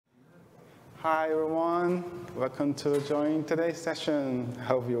Hi everyone, welcome to join today's session.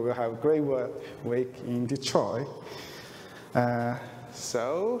 Hope you will have a great week in Detroit.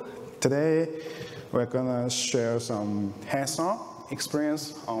 So today we're gonna share some hands-on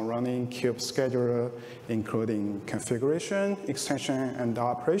experience on running kube-scheduler, including configuration, extension, and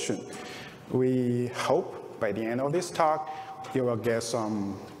operation. We hope by the end of this talk you will get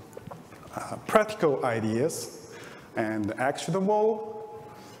some practical ideas and actionable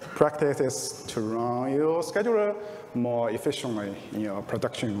practices to run your scheduler more efficiently in your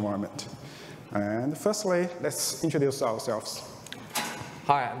production environment. And firstly, let's introduce ourselves.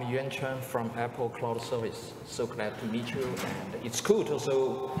 Hi, I'm Yuan Chen from Apple Cloud Service. So glad to meet you, and it's cool to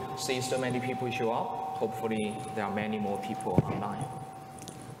also see so many people show up. Hopefully, there are many more people online.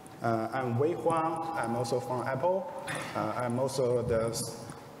 I'm Huang. I'm also from Apple. I'm also the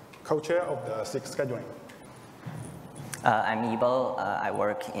co-chair of the SIG scheduling. I'm Yibo. I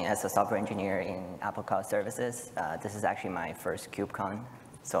work as a software engineer in Apple Cloud Services. This is actually my first KubeCon,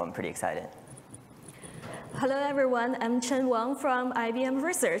 so I'm pretty excited. Hello, everyone. I'm Chen Wang from IBM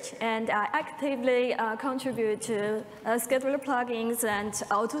Research, and I actively contribute to scheduler plugins and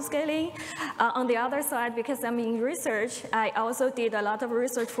auto-scaling. On the other side, because I'm in research, I also did a lot of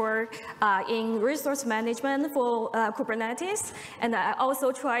research work in resource management for Kubernetes, and I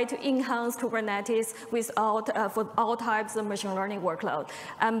also try to enhance Kubernetes for all types of machine learning workload.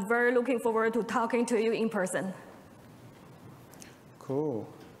 I'm very looking forward to talking to you in person. Cool.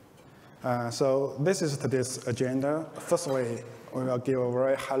 So this is today's agenda. Firstly, we will give a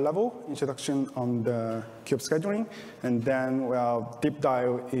very high-level introduction on the kube scheduling, and then we'll deep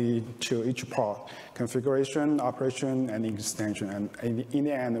dive into each part: configuration, operation, and extension. And in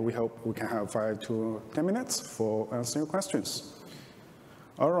the end, we hope we can have 5 to 10 minutes for answering questions.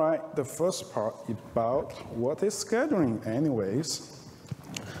 All right, the first part is about what is scheduling anyways.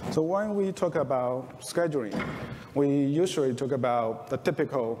 So when we talk about scheduling, we usually talk about the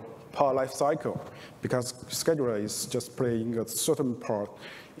typical part life cycle, because scheduler is just playing a certain part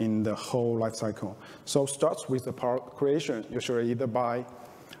in the whole life cycle. So it starts with the part creation, usually either by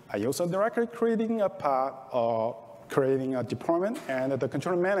a user directly creating a part or creating a deployment, and the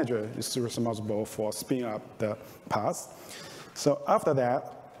controller manager is responsible for spinning up the paths. So after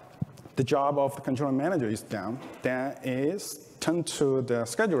that, the job of the controller manager is done. Then is turned to the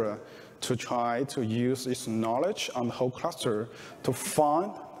scheduler to try to use its knowledge on the whole cluster to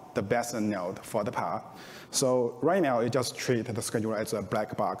find the best node for the path. So right now, it just treats the scheduler as a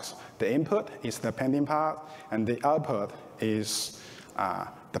black box. The input is the pending path, and the output is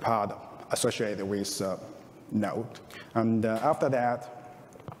the path associated with node. And after that,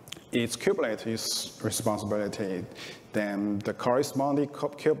 it's Kubernetes' responsibility. Then the corresponding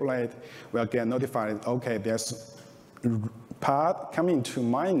kubelet will get notified, OK, there's path coming to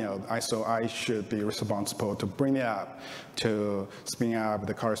my node, so I should be responsible to bring it up, to spin up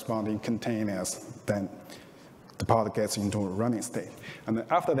the corresponding containers. Then the pod gets into a running state. And then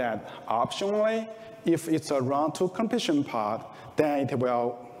after that, optionally, if it's a run to completion pod, then it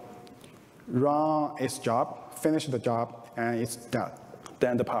will run its job, finish the job, and it's done.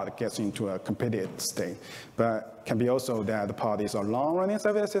 Then the pod gets into a completed state. But it can be also that the pod is a long-running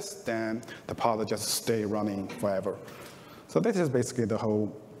services, then the pod just stay running forever. So this is basically the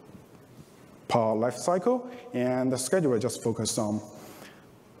whole pod life cycle, and the scheduler just focuses on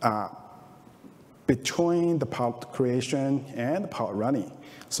between the pod creation and the pod running.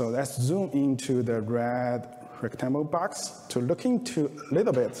 So let's zoom into the red rectangle box to look into a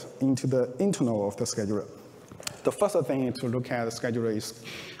little bit into the internal of the scheduler. The first thing to look at the scheduler is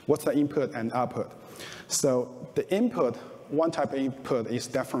what's the input and output. So the input, one type of input is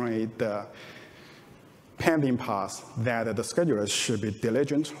definitely the pending paths that the scheduler should be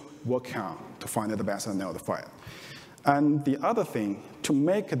diligent work on to find the best node for it. And the other thing, to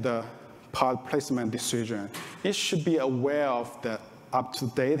make the pod placement decision, it should be aware of the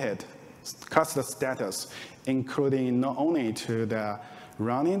up-to-date cluster status, including not only to the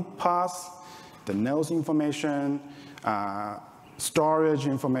running paths, the nodes information, storage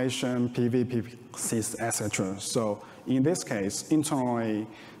information, PVPCs, etc. So in this case, internally,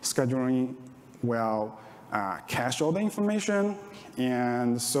 scheduling will cache all the information,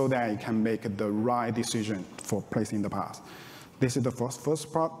 and so that it can make the right decision for placing the path. This is the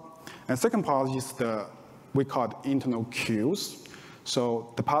first part. And second part is we call it internal queues.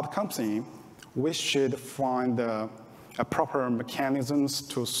 So the path comes in, we should find the proper mechanisms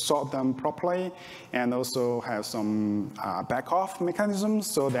to sort them properly, and also have some back-off mechanisms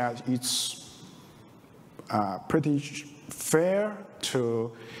so that it's pretty fair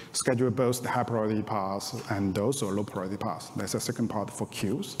to schedule both the high priority paths and also low priority paths. That's the second part for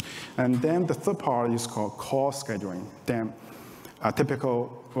queues. And then the third part is called call scheduling. Then a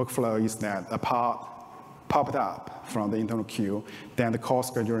typical workflow is that a path popped up from the internal queue, then the call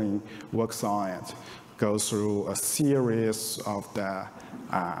scheduling works on it, goes through a series of the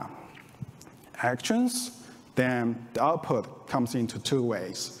actions. Then the output comes into two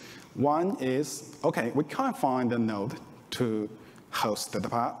ways. One is, okay, we can't find a node to host the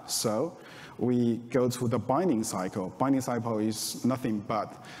path, so we go to the binding cycle. Binding cycle is nothing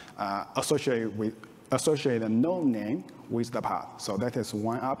but associate a node name with the path. So that is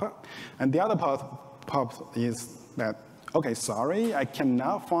one output. And the other part is that, okay, sorry, I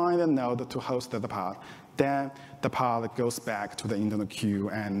cannot find a node to host the path. Then the path goes back to the internal queue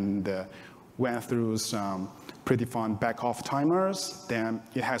and went through some predefined back-off timers, then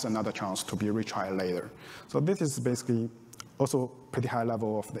it has another chance to be retried later. So this is basically also pretty high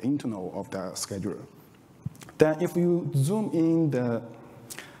level of the internal of the scheduler. Then if you zoom in the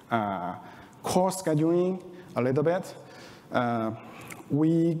core scheduling a little bit,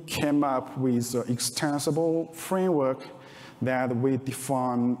 we came up with an extensible framework that we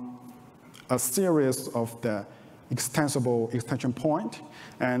define a series of the extensible extension point,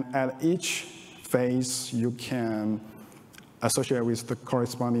 and at each phase you can associate with the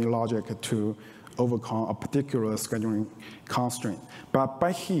corresponding logic to overcome a particular scheduling constraint. But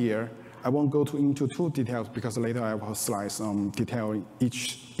by here, I won't go into too details because later I will slice detailing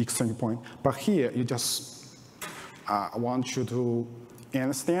each extension point. But here, you just want you to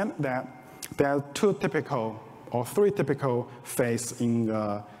understand that there are two typical or three typical phases in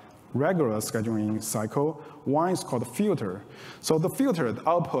a regular scheduling cycle. One is called filter. So the filter, the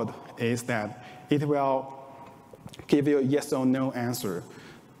output is that it will give you a yes or no answer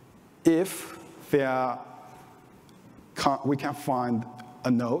if we can find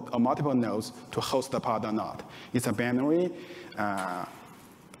a node or multiple nodes to host the pod or not. It's a binary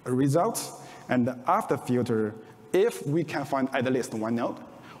result. And after filter, if we can find at least one node,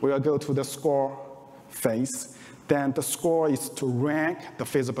 we will go to the score phase. Then the score is to rank the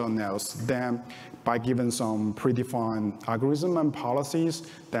feasible nodes. Then by giving some predefined algorithm and policies,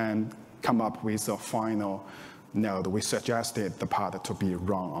 then come up with a final node we suggested the pod to be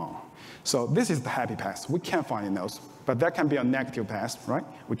run on. So this is the happy path. We can find nodes, but that can be a negative path, right?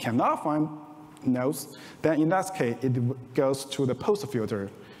 We cannot find nodes. Then in that case, it goes to the post-filter.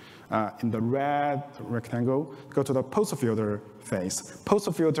 In the red rectangle, go to the post-filter phase.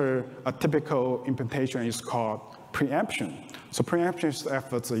 Post-filter, a typical implementation is called preemption. So preemption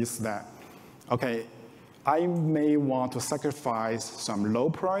efforts is that, okay, I may want to sacrifice some low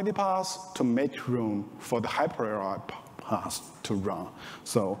priority paths to make room for the high priority paths to run.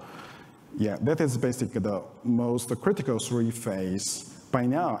 So yeah, that is basically the most critical three phases. By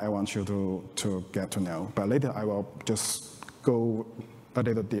now, I want you to get to know, but later I will just go a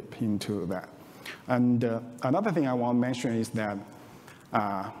little deep into that. And another thing I want to mention is that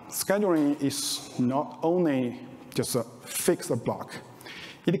scheduling is not only just a fixed block.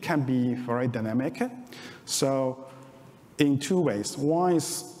 It can be very dynamic. So in two ways. One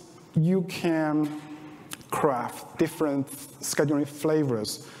is you can craft different scheduling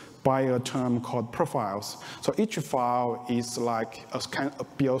flavors by a term called profiles. So each file is like can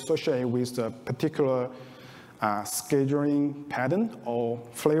be associated with a particular scheduling pattern or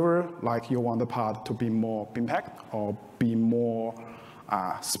flavor, like you want the pod to be more impact or be more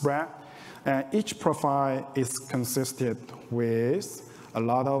spread. And each profile is consisted with a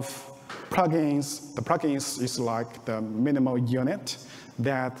lot of plugins. The plugins is like the minimal unit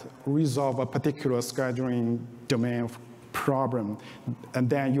that resolve a particular scheduling domain problem. And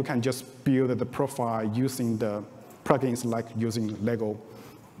then you can just build the profile using the plugins like using Lego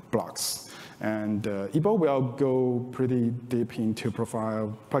blocks. And Yibo will go pretty deep into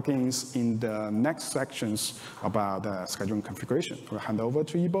profile plugins in the next sections about scheduling configuration. I'll hand over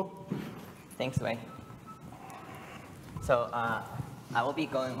to Yibo. Thanks, Wei. So I will be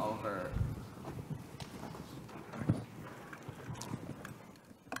going over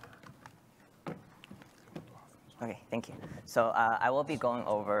Okay, thank you. So I will be going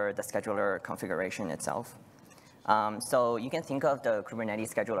over the scheduler configuration itself. So you can think of the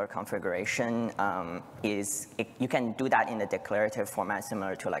Kubernetes scheduler configuration you can do that in the declarative format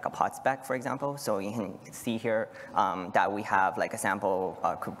similar to like a pod spec, for example. So you can see here that we have like a sample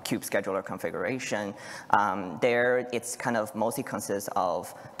kube scheduler configuration. There it's kind of mostly consists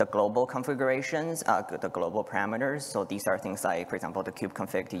of the global configurations, the global parameters. So these are things like, for example, the kube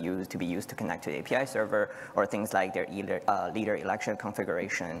config to be used to connect to the API server, or things like their leader election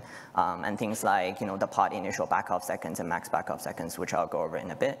configuration, and things like the pod initial backup seconds and max backup seconds, which I'll go over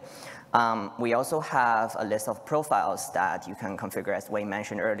in a bit. We also have a list of profiles that you can configure, as Wei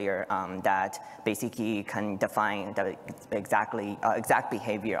mentioned earlier, that basically can define the exact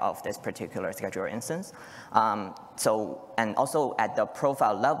behavior of this particular scheduler instance. And also at the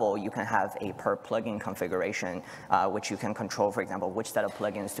profile level, you can have a per plugin configuration, which you can control, for example, which set of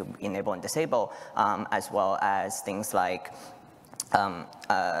plugins to enable and disable, as well as things like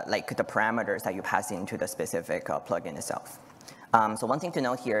the parameters that you pass into the specific plugin itself. So one thing to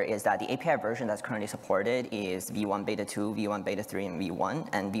note here is that the API version that's currently supported is v1 beta 2, v1 beta 3, and v1,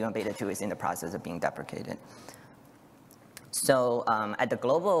 and v1 beta 2 is in the process of being deprecated. So at the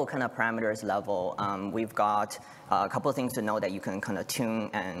global kind of parameters level, we've got a couple of things to know that you can kind of tune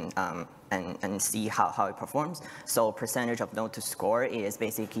and see how it performs. So percentage of node to score is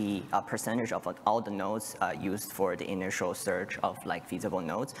basically a percentage of all the nodes used for the initial search of feasible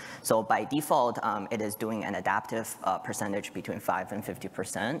nodes. So by default, it is doing an adaptive percentage between 5 and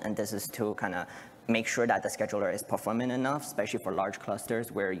 50%, and this is to kind of make sure that the scheduler is performant enough, especially for large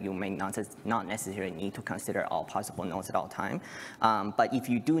clusters where you may not necessarily need to consider all possible nodes at all time. But if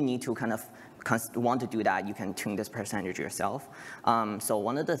you do need to kind of want to do that, you can tune this percentage yourself. So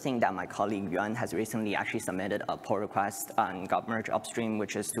one of the things that my colleague Yuan has recently actually submitted a pull request on GovMerge upstream,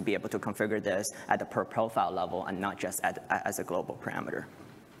 which is to be able to configure this at the per profile level and not just as a global parameter.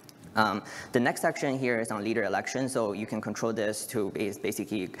 The next section here is on leader election. So you can control this to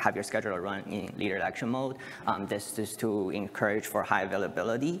basically have your scheduler run in leader election mode. This is to encourage for high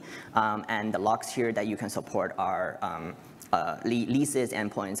availability. And the logs here that you can support are leases,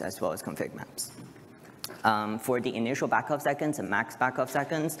 endpoints, as well as config maps. For the initial backup seconds and max backup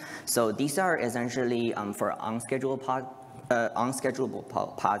seconds, so these are essentially for unschedulable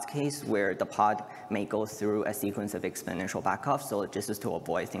pods case where the pod may go through a sequence of exponential backups. So this is to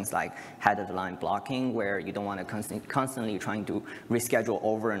avoid things like head of the line blocking, where you don't want to constantly trying to reschedule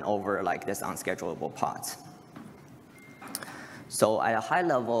over and over like this unschedulable pods. So at a high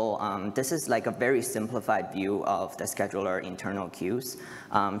level, this is like a very simplified view of the scheduler internal queues.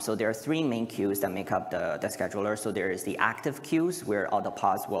 So there are three main queues that make up the scheduler. So there is the active queues, where all the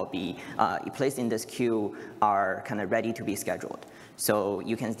pods will be placed in this queue are kind of ready to be scheduled. So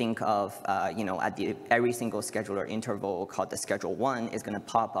you can think of, at every single scheduler interval called the schedule 1 is going to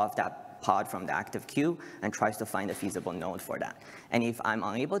pop off that pod from the active queue and tries to find a feasible node for that. And if I'm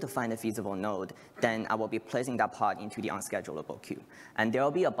unable to find a feasible node, then I will be placing that pod into the unschedulable queue. And there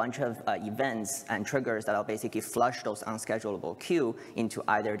will be a bunch of events and triggers that will basically flush those unschedulable queue into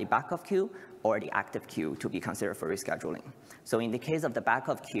either the backup queue or the active queue to be considered for rescheduling. So in the case of the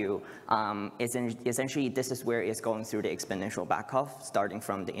backup queue, essentially this is where it's going through the exponential backup, starting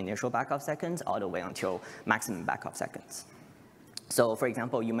from the initial backup seconds all the way until maximum backup seconds. So for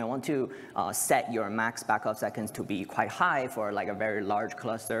example, you may want to set your max backup seconds to be quite high for like a very large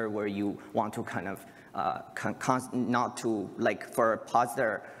cluster where you want to kind of not to, like for pods that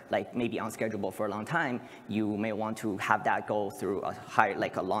are like maybe unschedulable for a long time, you may want to have that go through a high,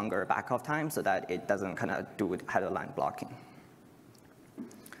 like a longer backup time so that it doesn't kind of do with header line blocking.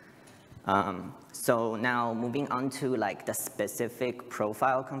 So now moving on to like the specific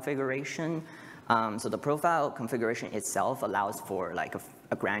profile configuration. So the profile configuration itself allows for like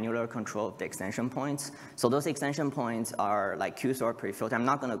a granular control of the extension points. So those extension points are like queue sort, pre-filter. I'm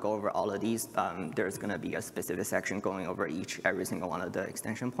not going to go over all of these. There's going to be a specific section going over every single one of the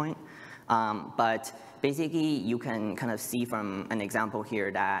extension point. But basically, you can kind of see from an example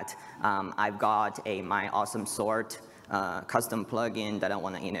here that I've got a my awesome sort custom plugin that I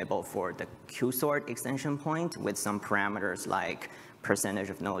want to enable for the queue sort extension point with some parameters like percentage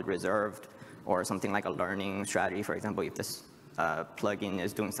of node reserved, or something like a learning strategy, for example, if this plugin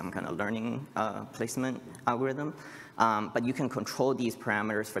is doing some kind of learning placement algorithm. But you can control these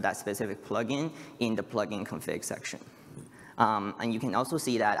parameters for that specific plugin in the plugin config section. And you can also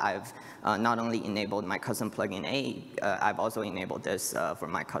see that I've not only enabled my custom plugin A, I've also enabled this for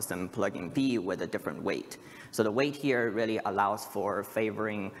my custom plugin B with a different weight. So the weight here really allows for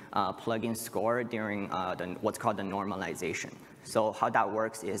favoring plugin score during what's called the normalization. So how that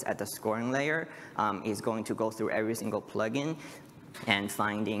works is at the scoring layer is going to go through every single plugin and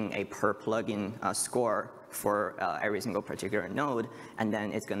finding a per plugin score for every single particular node, and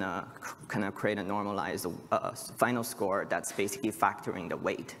then it's going to kind of create a normalized final score that's basically factoring the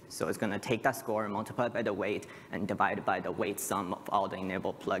weight. So it's going to take that score, multiply it by the weight, and divide it by the weight sum of all the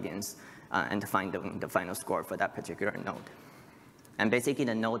enabled plugins, and to find the final score for that particular node. And basically,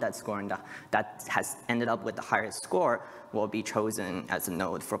 the node that has ended up with the highest score will be chosen as a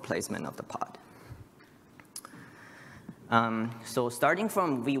node for placement of the pod. So starting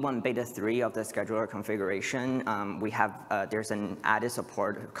from v1 beta 3 of the scheduler configuration, there's an added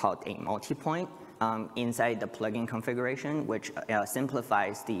support called a multi-point inside the plugin configuration, which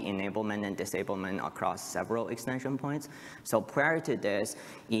simplifies the enablement and disablement across several extension points. So prior to this,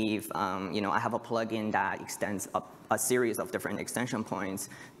 if I have a plugin that extends a series of different extension points,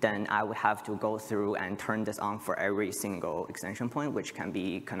 then I would have to go through and turn this on for every single extension point, which can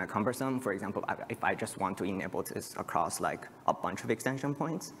be kind of cumbersome. For example, if I just want to enable this across like a bunch of extension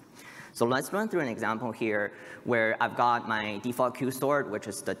points. So let's run through an example here where I've got my default queue sort, which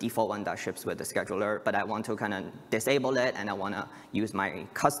is the default one that ships with the scheduler, but I want to kind of disable it, and I want to use my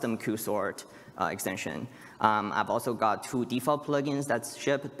custom queue sort extension. I've also got 2 default plugins that's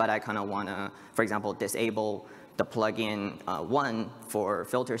shipped, but I kind of want to, for example, disable the plugin 1 for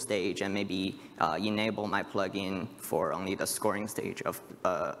filter stage and maybe enable my plugin for only the scoring stage of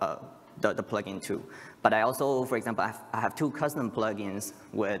the plugin 2. But I also, for example, I have 2 custom plugins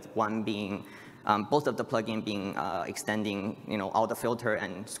with one being, both of the plugin being extending all the filter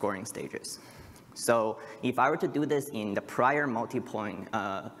and scoring stages. So if I were to do this in the prior multi-point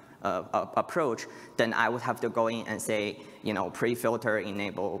approach, then I would have to go in and say, pre-filter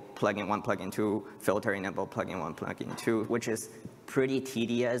enable plugin 1, plugin 2, filter enable plugin 1, plugin 2, which is pretty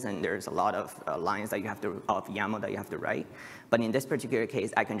tedious, and there's a lot of lines that you have to, of YAML that you have to write. But in this particular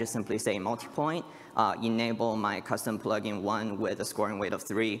case, I can just simply say multi-point, enable my custom plugin 1 with a scoring weight of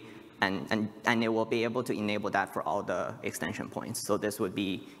 3, and it will be able to enable that for all the extension points. So this would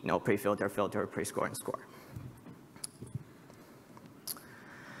be, pre-filter, filter, pre-score, and score.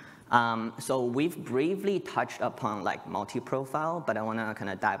 So we've briefly touched upon like multi-profile, but I want to kind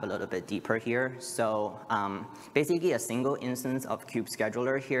of dive a little bit deeper here. So basically, a single instance of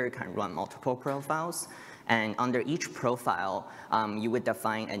kube-scheduler here can run multiple profiles. And under each profile, you would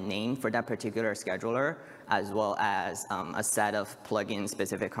define a name for that particular scheduler, as well as a set of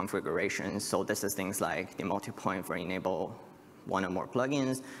plugin-specific configurations. So this is things like the multi-point for enable 1 or more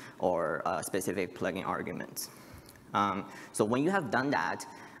plugins, or specific plugin arguments. So when you have done that,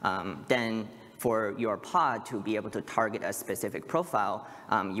 then for your pod to be able to target a specific profile,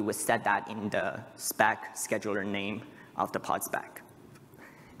 you would set that in the spec scheduler name of the pod spec.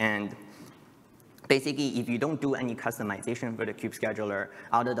 And basically, if you don't do any customization for the kube scheduler,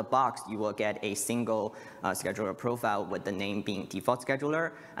 out of the box, you will get a single scheduler profile with the name being default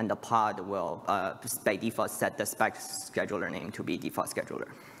scheduler, and the pod will, by default, set the spec scheduler name to be default scheduler.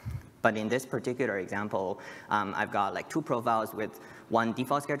 But in this particular example, I've got like 2 profiles with 1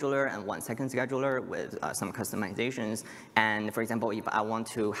 default scheduler and 1 second scheduler with some customizations. And for example, if I want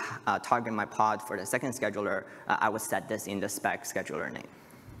to target my pod for the second scheduler, I would set this in the spec scheduler name.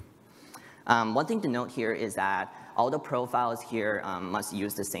 One thing to note here is that all the profiles here must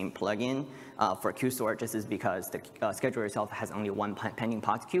use the same plugin. For queue sort, this is because the scheduler itself has only 1 pending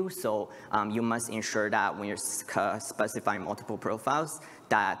pod queue. So you must ensure that when you're specifying multiple profiles,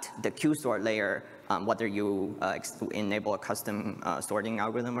 that the queue sort layer, whether you enable a custom sorting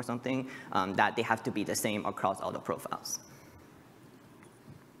algorithm or something, that they have to be the same across all the profiles.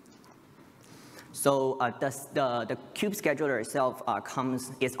 So the kube scheduler itself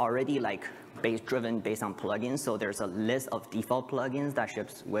is already like driven based on plugins. So there's a list of default plugins that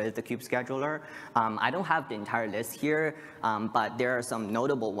ships with the kube scheduler. I don't have the entire list here, but there are some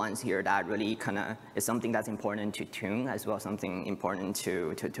notable ones here that really kind of is something that's important to tune, as well as something important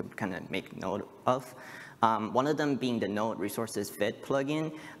to kind of make note of. One of them being the node resources fit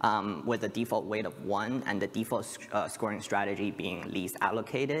plugin with a default weight of 1 and the default scoring strategy being least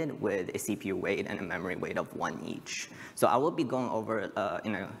allocated with a CPU weight and a memory weight of 1 each. So I will be going over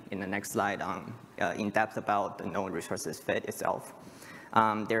in the next slide in depth about the node resources fit itself.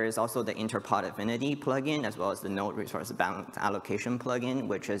 There is also the interpod affinity plugin, as well as the node resource balance allocation plugin,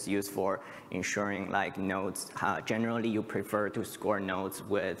 which is used for ensuring like nodes, generally you prefer to score nodes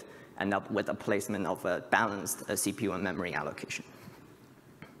with end up with a placement of a balanced CPU and memory allocation.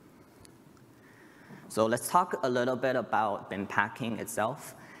 So let's talk a little bit about bin packing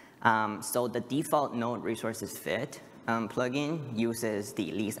itself. So the default node resources fit plugin uses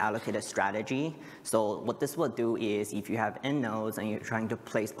the least allocated strategy. So what this will do is if you have n nodes and you're trying to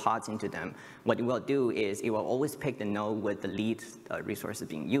place pods into them, what it will do is it will always pick the node with the least resources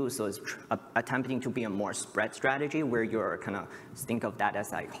being used. So it's attempting to be a more spread strategy where you're kind of think of that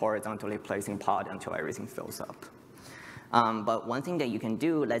as like horizontally placing pod until everything fills up. But one thing that you can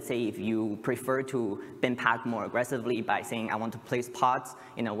do, let's say if you prefer to bin pack more aggressively by saying I want to place pods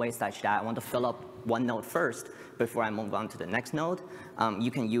in a way such that I want to fill up one node first before I move on to the next node,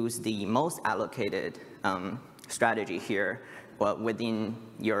 you can use the most allocated strategy here within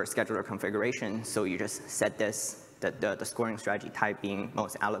your scheduler configuration. So you just set this, the scoring strategy type being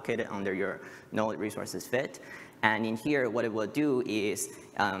most allocated under your node resources fit. And in here, what it will do is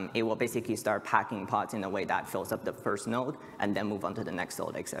it will basically start packing pods in a way that fills up the first node and then move on to the next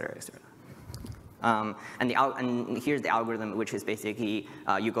node, et cetera, et cetera. And here's the algorithm, which is basically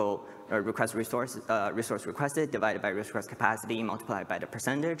you go request resource requested divided by resource capacity multiplied by the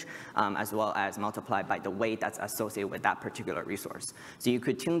percentage, as well as multiplied by the weight that's associated with that particular resource. So you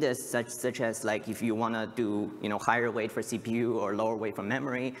could tune this such as like if you want to do higher weight for CPU or lower weight for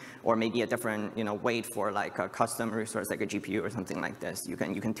memory, or maybe a different weight for like a custom resource like a GPU or something like this. You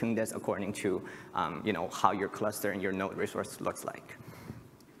can tune this according to how your cluster and your node resource looks like.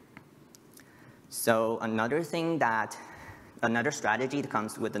 So another strategy that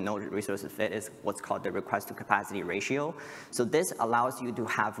comes with the node resources fit is what's called the request to capacity ratio. So this allows you to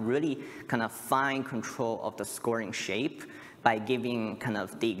have really kind of fine control of the scoring shape by giving kind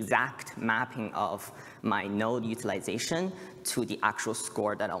of the exact mapping of my node utilization to the actual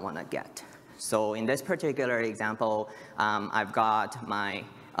score that I want to get. So in this particular example, I've got my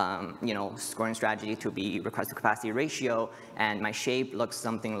scoring strategy to be request to capacity ratio, and my shape looks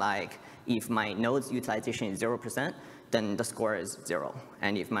something like if my node's utilization is 0%, then the score is 0.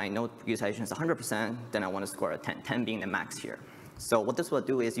 And if my node utilization is 100%, then I want to score a 10, 10 being the max here. So what this will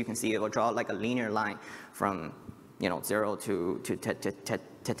do is you can see it will draw like a linear line from 0 to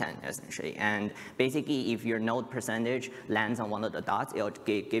 10, essentially. And basically, if your node percentage lands on one of the dots, it'll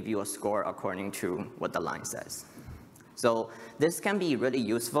give you a score according to what the line says. So this can be really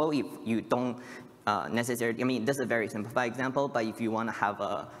useful if you don't necessarily, I mean, this is a very simplified example, but if you want to have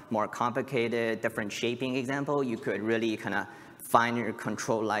a more complicated, different shaping example, you could really kind of finer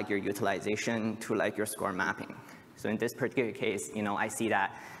control like your utilization to like your score mapping. So in this particular case, I see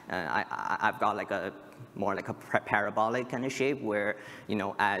that I've got like more like a parabolic kind of shape where,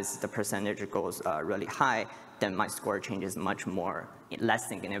 as the percentage goes really high, then my score changes much less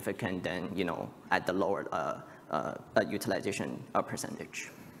significant than, at the lower utilization percentage.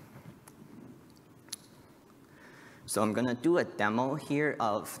 So I'm going to do a demo here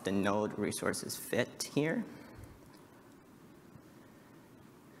of the node resources fit here.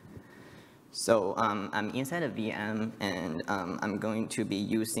 So I'm inside a VM, and I'm going to be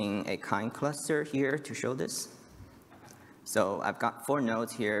using a kind cluster here to show this. So I've got 4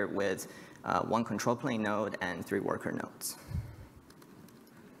 nodes here with 1 control plane node and 3 worker nodes.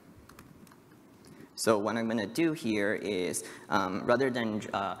 So what I'm going to do here is, rather than,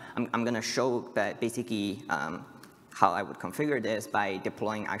 I'm going to show that basically how I would configure this by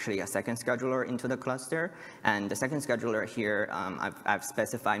deploying actually a second scheduler into the cluster. And the second scheduler here, I've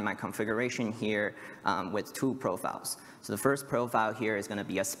specified my configuration here with 2 profiles. So the first profile here is going to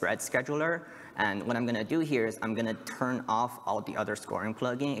be a spread scheduler. And what I'm going to do here is I'm going to turn off all the other scoring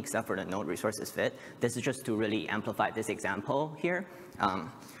plugin except for the node resources fit. This is just to really amplify this example here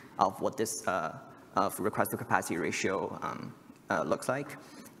of what this request to capacity ratio looks like.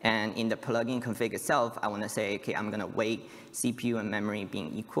 And in the plugin config itself, I want to say, okay, I'm going to weight CPU and memory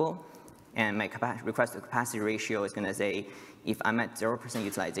being equal. And my request to capacity ratio is going to say, if I'm at 0%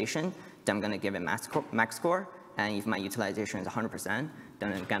 utilization, then I'm going to give it max score. And if my utilization is 100%,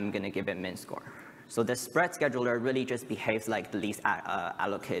 then I'm going to give it min score. So the spread scheduler really just behaves like the least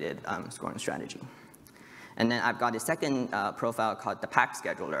allocated scoring strategy. And then I've got a second profile called the pack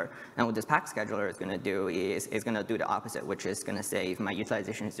scheduler. And what this pack scheduler is going to do is it's going to do the opposite, which is going to say if my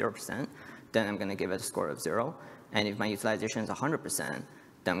utilization is 0%, then I'm going to give it a score of 0. And if my utilization is 100%,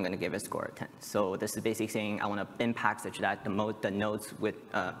 then I'm going to give it a score of 10. So this is basically saying I want to bin pack such that the nodes with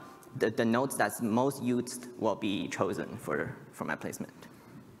the nodes that's most used will be chosen for my placement.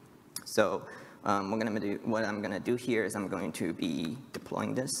 So what I'm going to do here is I'm going to be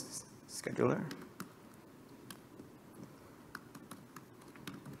deploying this scheduler.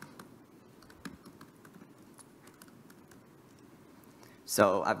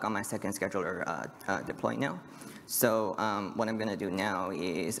 So I've got my second scheduler deployed now. So what I'm going to do now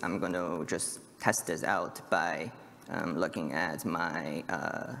is I'm going to just test this out by looking at my,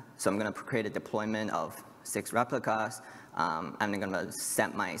 so I'm going to create a deployment of 6 replicas. I'm going to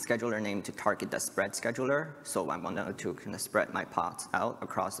set my scheduler name to target the spread scheduler. So I'm going to kind of spread my pods out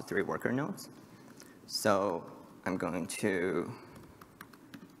across the 3 worker nodes. So I'm going to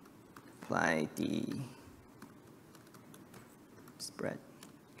apply the spread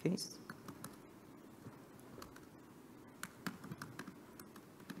case.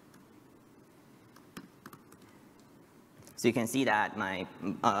 So you can see that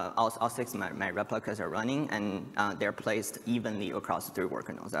all 6 of my replicas are running, and they're placed evenly across the 3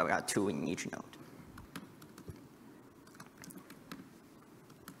 worker nodes. I've got 2 in each node.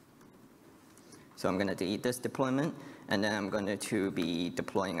 So I'm going to delete this deployment, and then I'm going to be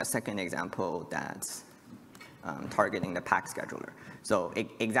deploying a second example that's targeting the pack scheduler. So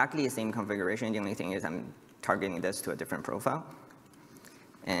exactly the same configuration. The only thing is I'm targeting this to a different profile.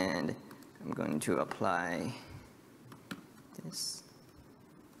 And I'm going to apply this.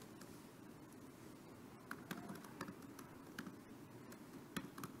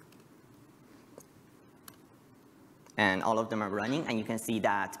 And all of them are running, and you can see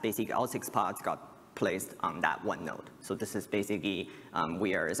that basically all 6 pods got placed on that one node. So this is basically,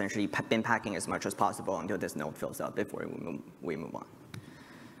 we are essentially bin packing as much as possible until this node fills up before we move on.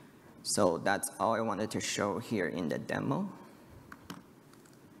 So that's all I wanted to show here in the demo.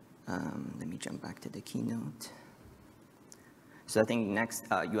 Let me jump back to the keynote. So I think next,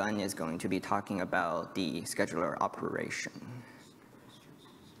 Yuan is going to be talking about the scheduler operation.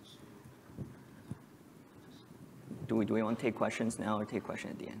 Do we want to take questions now or take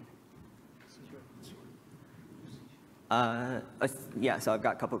questions at the end? Yeah, so I've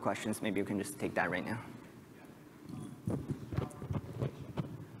got a couple of questions. Maybe you can just take that right now.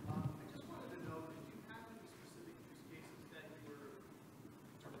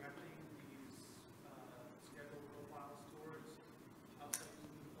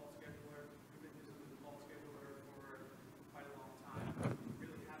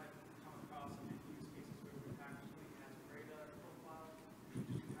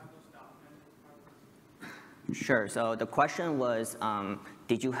 Sure. So the question was,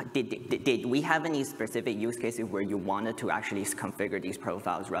 did we have any specific use cases where you wanted to actually configure these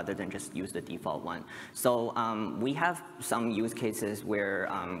profiles rather than just use the default one? So we have some use cases where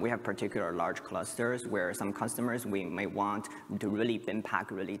we have particular large clusters where some customers we may want to really bin pack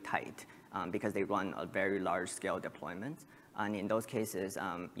really tight because they run a very large scale deployment. And in those cases,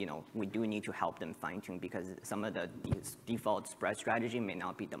 we do need to help them fine tune because some of the default spread strategy may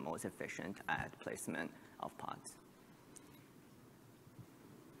not be the most efficient at placement of pods.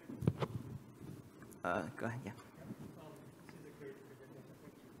 Go ahead, yeah. This is a great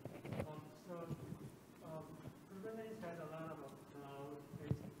presentation. So Kubernetes has a lot of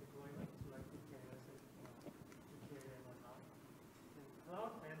cloud-based deployments like EKS and EKS and whatnot. And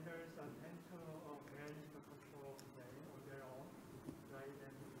cloud vendors tend to manage the control on their own, right?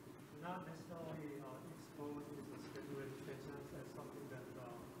 And not necessarily expose the scheduler extensions as something that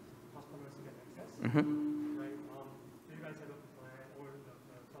customers can access. Mm-hmm.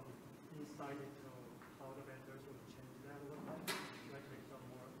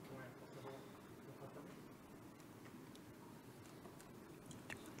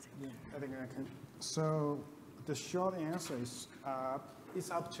 I think I can. So the short answer is it's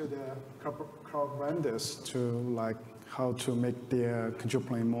up to the cloud vendors to how to make their control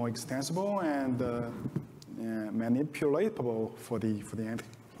plane more extensible and manipulatable for the end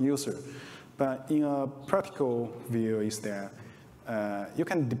user. But in a practical view is that you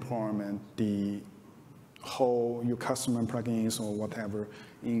can deployment the whole your customer plugins or whatever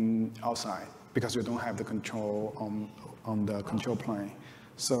outside because you don't have the control on the control plane.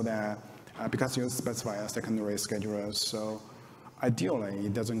 So that because you specify a secondary scheduler, so ideally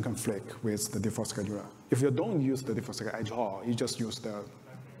it doesn't conflict with the default scheduler. If you don't use the default scheduler at all, you just use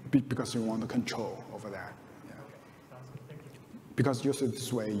because you want the control over that. Yeah. Because use it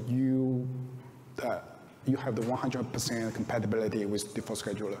this way, you have the 100% compatibility with default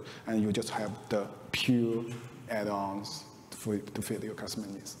scheduler, and you just have the pure add-ons to fit your customer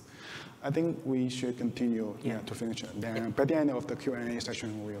needs. I think we should continue to finish it. Then by the end of the Q&A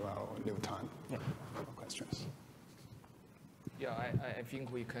session, we will leave time for questions. Yeah, I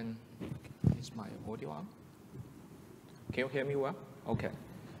think we can. Is my audio on? Can you hear me well? Okay.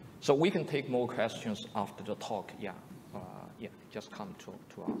 So we can take more questions after the talk. Yeah, just come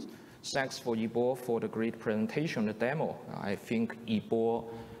to us. Thanks for Yibo for the great presentation, the demo. I think Yibo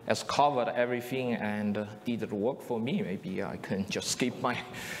has covered everything and did the work for me. Maybe I can just skip my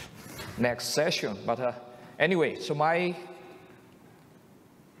next session. But anyway, so my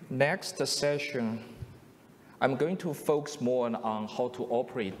next session, I'm going to focus more on how to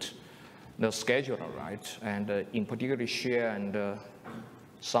operate the scheduler, right? And in particular share the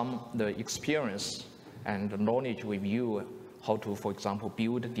experience and the knowledge with you how to, for example,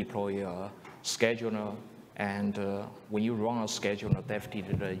 deploy a scheduler, and when you run a scheduler, definitely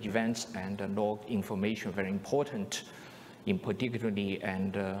the events and the log information very important, in particularly,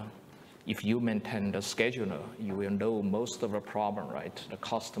 and if you maintain the scheduler, you will know most of the problem, right? The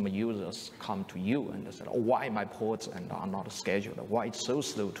customer users come to you and they say, oh, why my ports and are not scheduled? Why it's so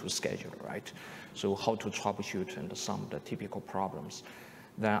slow to schedule, right? So how to troubleshoot and some of the typical problems.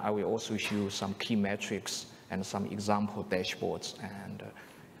 Then I will also show some key metrics and some example dashboards, and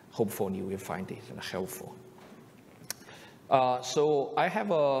hopefully you will find it helpful. So I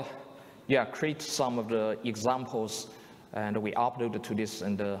have create some of the examples, and we uploaded to this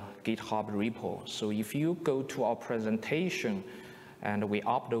in the GitHub repo. So if you go to our presentation, and we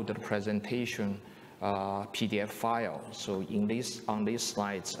upload the presentation PDF file. So on these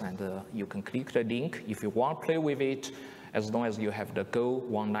slides, and you can click the link if you want to play with it, as long as you have the Go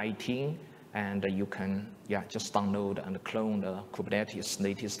 119, and you can just download and clone the Kubernetes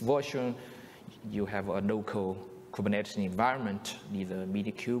latest version. You have a local Kubernetes environment, either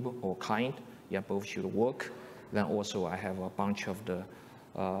Minikube or kind. Both should work. Then also I have a bunch of the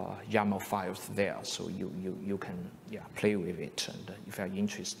YAML files there, so you can play with it, and if you're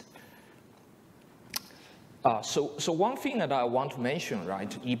interested. So one thing that I want to mention, right?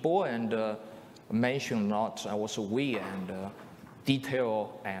 Yibo and mention not also we and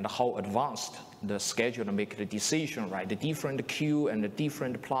detail and how advanced the scheduler make the decision, right? The different queue and the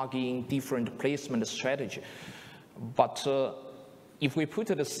different plugin, different placement strategy. But if we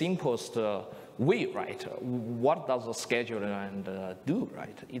put it the simplest way, right? What does the scheduler and do,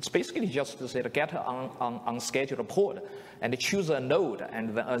 right? It's basically just to say get on scheduled port and choose a node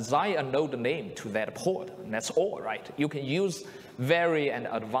and then assign a node name to that port. And that's all, right? You can use very and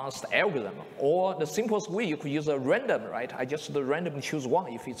advanced algorithm, or the simplest way you could use a random, right? I just randomly choose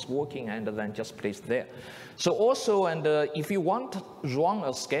one if it's working and then just place there. So also, and if you want to run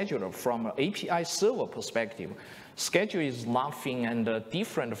a scheduler from an API server perspective, schedule is nothing and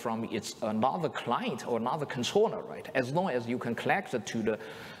different from its another client or another controller, right? As long as you can connect it to the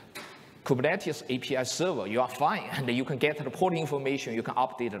Kubernetes API server, you are fine, and you can get the port information, you can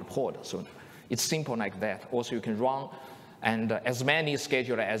update the port. So it's simple like that. Also, you can run and as many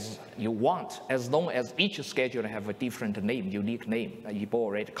schedulers as you want, as long as each scheduler have a different name, unique name. Yibo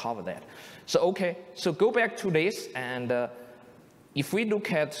already covered that. So okay, so go back to this, and if we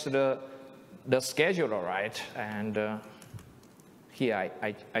look at the scheduler, right, and here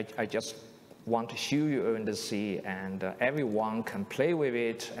I just want to show you and see, and everyone can play with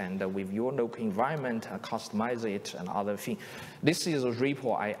it, and with your local environment, customize it, and other things. This is a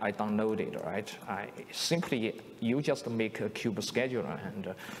repo I downloaded, right? You just make a kube-scheduler,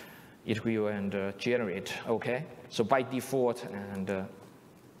 and it will generate, okay? So by default, and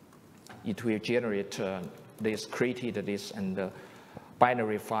it will generate created this and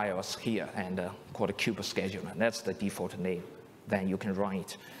binary files here, and called kube-scheduler. That's the default name. Then you can run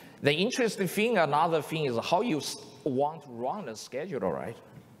it. The interesting thing, another thing, is how you want to run the scheduler, right?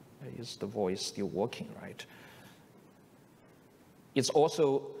 Is the voice still working, right? It's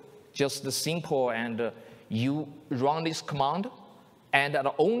also just the simple, and you run this command, and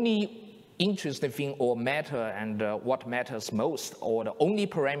the only interesting thing or matter and what matters most, or the only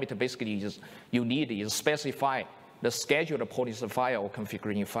parameter basically is you need is specify the scheduler policy file or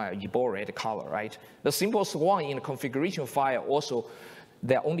configuration file. You already cover, right? The simplest one in the configuration file also,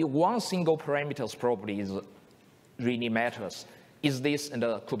 there only one single parameters probably is really matters. Is this in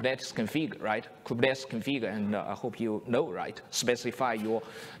the Kubernetes config, right? Kubernetes config, and I hope you know, right? Specify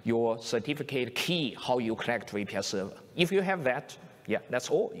your certificate key, how you collect to API server. If you have that,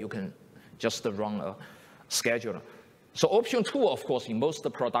 that's all. You can just run a scheduler. So option 2, of course, in most of the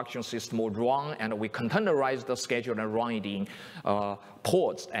production system will run, and we containerize the scheduler and run it in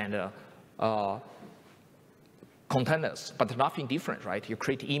pods and containers, but nothing different, right? You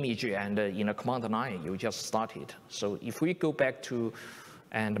create image, and in a command line, you just start it. So if we go back to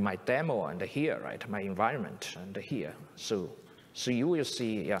my demo and here, right, my environment and here, so you will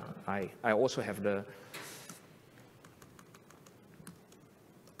see, I also have the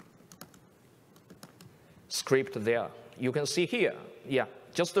script there. You can see here,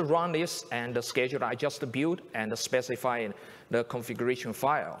 just run this and the schedule I just built and specify the configuration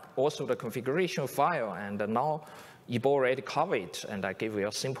file. Also the configuration file, and now Yibo already covered it, and I gave you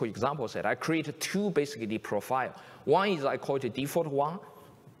a simple example that I created 2 basically profile. One is I call it the default one,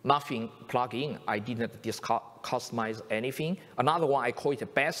 nothing plug in. I didn't customize anything. Another one I call it the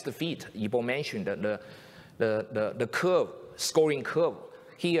best fit. Yibo mentioned the curve, scoring curve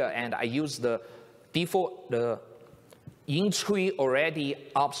here, and I use the default, the in-tree already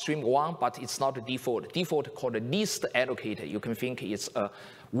upstream one, but it's not the default. Default called the least allocated. You can think it's a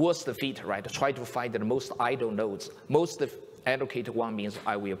worst fit, right? Try to find the most idle nodes. Most allocated one means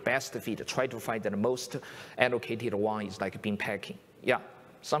I will best fit. Try to find the most allocated one is like bin packing.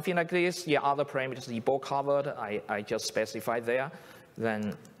 something like this. Yeah, other parameters Yibo covered, I just specified there.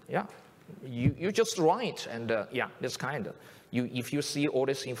 Then, yeah, you just run it, and yeah, this kind of. If you see all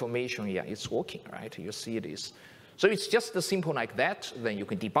this information, yeah, it's working, right? You see this. So it's just simple like that. Then you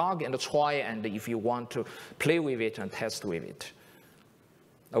can debug and try, and if you want to play with it and test with it.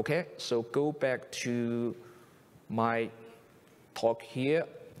 Okay, so go back to my talk here.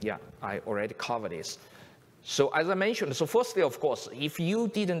 Yeah, I already covered this. So as I mentioned, so firstly, of course, if you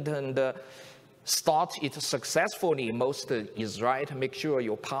didn't start it successfully, most is right. Make sure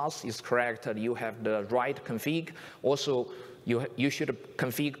your path is correct. You have the right config. Also, you should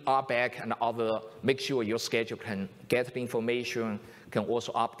config RBAC and other. Make sure your schedule can get the information, can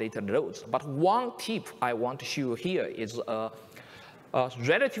also update the loads. But one tip I want to show here is a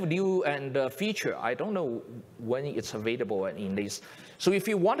relatively new and feature. I don't know when it's available in this. So if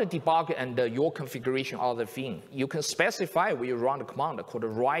you want to debug and your configuration other thing, you can specify when you run the command called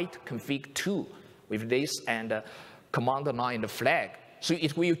write config to with this and command line flag. So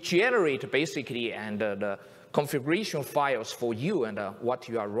it will generate basically and the configuration files for you and what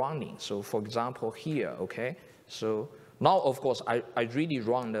you are running. So for example here, okay. So now of course I really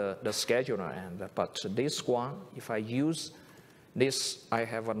run the scheduler, but this one, if I use this, I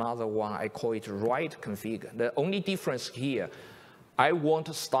have another one, I call it write config. The only difference here, I want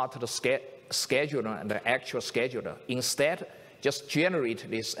to start the scheduler and the actual scheduler. Instead, just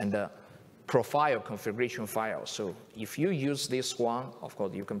generate this and the profile configuration file. So if you use this one, of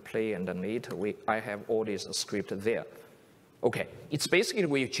course, you can play and then later I have all this script there. Okay, it's basically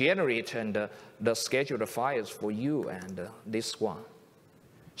we generate and the scheduler files for you and this one.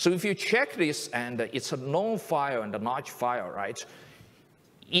 So if you check this and it's a known file and a large file, right?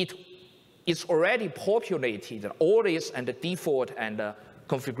 It's already populated all this and the default and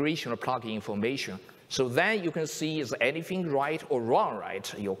configuration plugin information. So then you can see is anything right or wrong,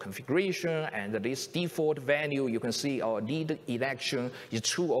 right? Your configuration and this default value, you can see our lead election is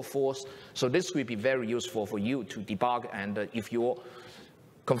true or false. So this will be very useful for you to debug and if your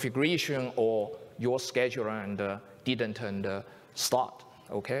configuration or your scheduler and didn't start,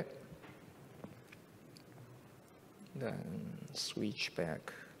 okay? Then switch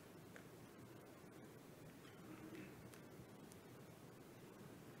back.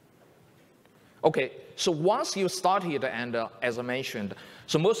 Okay, so once you started, and as I mentioned,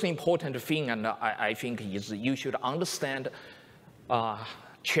 so most important thing, and I think is you should understand,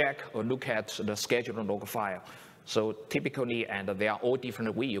 check or look at the scheduler log file. So typically, and there are all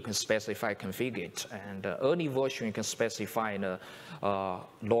different ways you can specify, configure it. And early version, you can specify the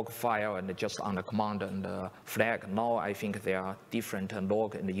log file and just on the command and flag. Now I think there are different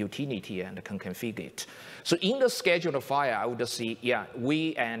log and utility and can configure it. So in the scheduler file, I would see, yeah,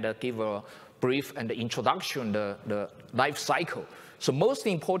 we and give a brief and introduction, the life cycle. So most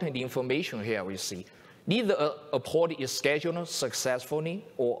important information here we see, neither a pod is scheduled successfully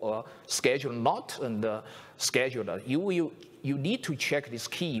or scheduled not and scheduled. You need to check these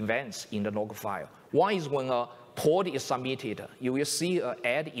key events in the log file. One is when a pod is submitted, you will see an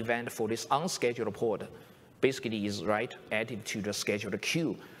add event for this unscheduled pod. Basically is right added to the scheduled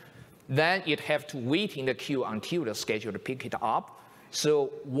queue. Then it have to wait in the queue until the scheduler pick it up.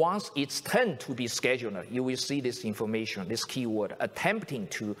 So once it's turned to be scheduled, you will see this information, this keyword, attempting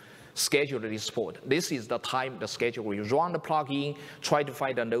to schedule this pod. This is the time the scheduler will run the plugin, try to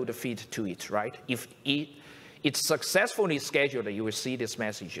find a node fit to it, right? If it's successfully scheduled, you will see this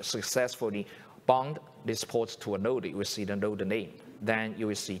message, successfully bound this pod to a node, you will see the node name. Then you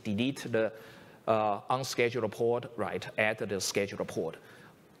will see delete the unscheduled pod, right, add the scheduled pod.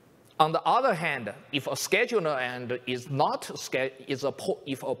 On the other hand, if a scheduler and if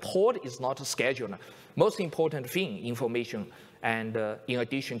a pod is not scheduled, most important thing, information, and in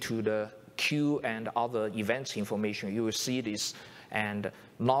addition to the queue and other events information, you will see this and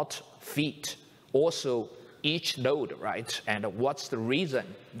not fit. Also, each node, right, and what's the reason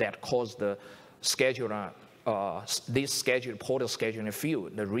that caused the scheduler, this schedule, pod scheduling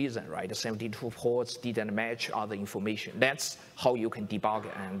field, the reason, right, the 72 pods didn't match other information. That's how you can debug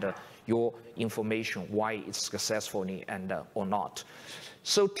and your information, why it's successfully and or not.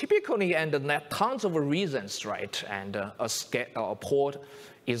 So typically, and there are tons of reasons, right, and a pod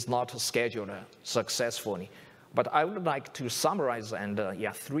is not scheduled successfully. But I would like to summarize and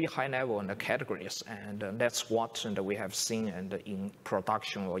yeah, 3 high-level and categories, and that's what and we have seen and in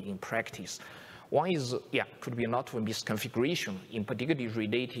production or in practice. One is, yeah, could be not for misconfiguration, in particular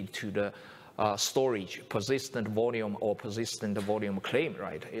related to the storage, persistent volume or persistent volume claim,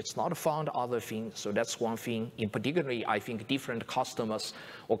 right? It's not found other things, so that's one thing. In particularly, I think different customers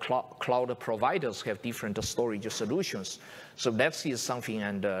or cloud providers have different storage solutions. So that is something,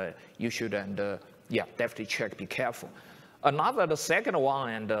 and you should, yeah, definitely check, be careful. The second one,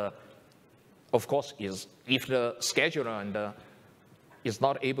 and of course, is if the scheduler is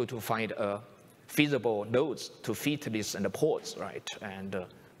not able to find feasible nodes to fit this and the ports, right? And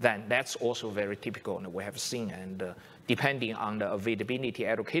then that's also very typical, and we have seen, and depending on the availability,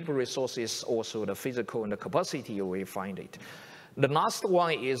 allocatable resources, also the physical and the capacity, you will find it. The last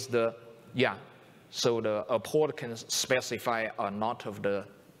one is so a port can specify a lot of the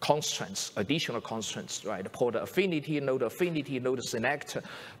constraints, additional constraints, right? Port affinity, node select.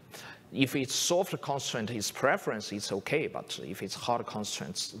 If it's soft constraint, its preference, it's okay, but if it's hard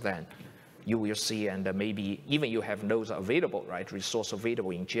constraints, then you will see, and maybe even you have nodes available, right? Resource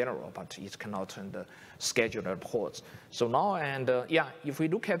available in general, but it cannot schedule the ports. So now, and if we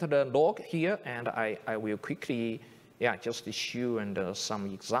look at the log here, and I will quickly, just show and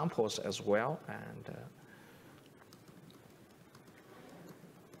some examples as well, and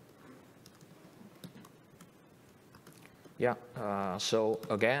so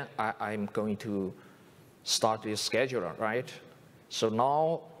again, I'm going to start this scheduler, right? So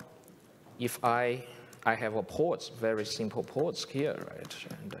now, if I have a ports, very simple ports here, right?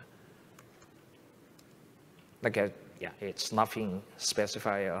 And it's nothing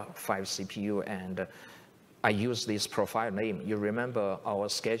specify 5 CPU, and I use this profile name. You remember our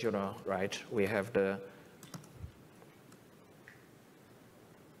scheduler, right? We have the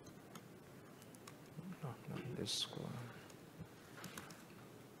this one.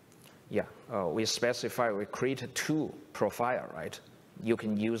 We specify, we create 2 profile, right? You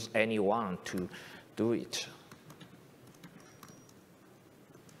can use any one to do it.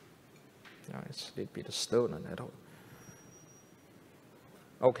 It's a little bit stolen at all.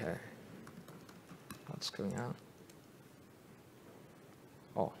 Okay. What's going on?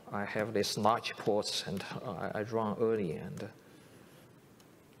 Oh, I have this large ports, and I run early, and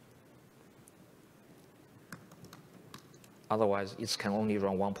otherwise, it can only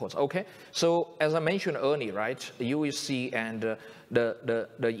run 1 port. Okay, so as I mentioned earlier, right, you will see and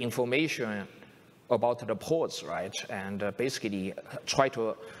the information about the ports, right, and basically try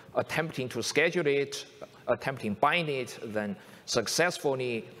to attempting to schedule it, attempting bind it, then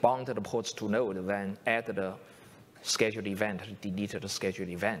successfully bound the ports to node, then add the scheduled event, delete the scheduled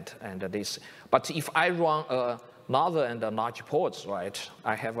event, and this. But if I run another and a large ports, right,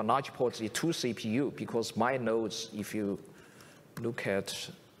 I have a large ports with 2 CPU because my nodes, if you look at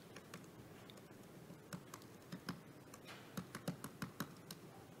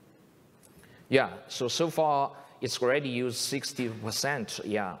so far it's already used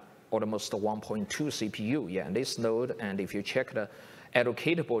 60%, almost 1.2 CPU, in this node, and if you check the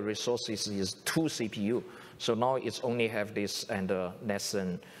allocatable resources is 2 CPU, so now it's only have this and less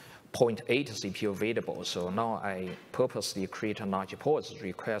than 0.8 CPU available. So now I purposely create a large ports,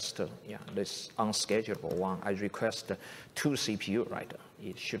 request, this unschedulable one, I request 2 CPU, right?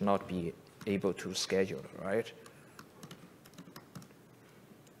 It should not be able to schedule, right?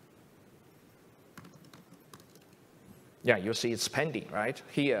 You see it's pending, right?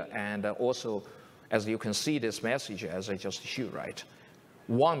 Here, and also, as you can see this message, as I just showed, right?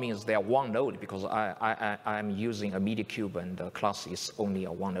 1 means there are 1 node because I'm using a Minikube, and the class is only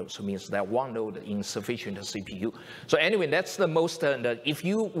a 1 node, so it means there are 1 node insufficient CPU. So anyway, that's the most, and if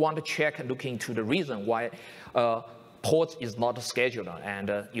you want to check and look into the reason why port is not scheduled,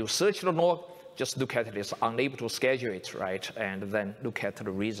 and you search the log, just look at this, unable to schedule it, right? And then look at the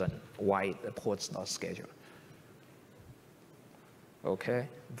reason why the port's not scheduled. Okay,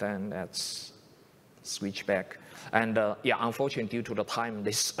 then let's switch back. And unfortunately, due to the time,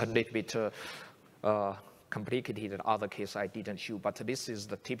 this a little bit complicated. Other case I didn't show, but this is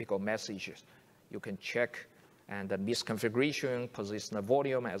the typical messages. You can check, and the misconfiguration, persistent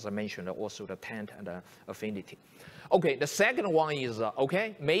volume, as I mentioned, also the tent and the affinity. Okay, the second one is,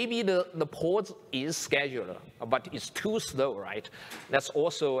 maybe the port is scheduled, but it's too slow, right? That's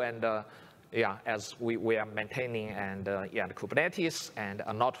also, and as we are maintaining and the Kubernetes, and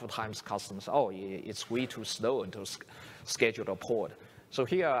a lot of times customers, it's way too slow to schedule a port. So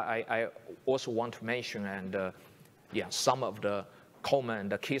here I also want to mention and some of the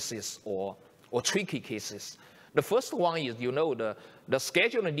common cases or tricky cases. The first one is, the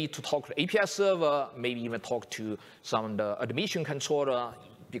scheduler need to talk to API server, maybe even talk to some of the admission controller.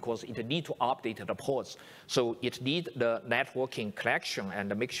 because it needs to update the ports. So it needs the networking collection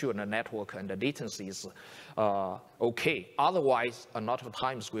and make sure the network and the latency is okay. Otherwise, a lot of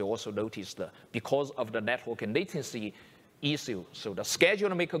times we also noticed because of the network and latency issue, so the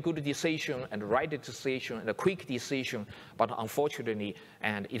scheduler make a good decision and right decision and a quick decision, but unfortunately,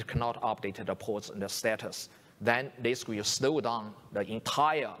 and it cannot update the ports and the status. Then this will slow down the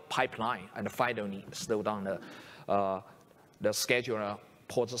entire pipeline and finally slow down the scheduler,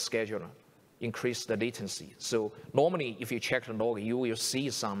 ports scheduler, increase the latency. So normally, if you check the log, you will see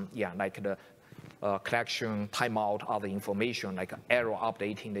some, like the collection, timeout, other information, like error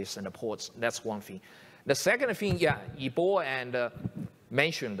updating this and the ports. That's one thing. The second thing, Yibo and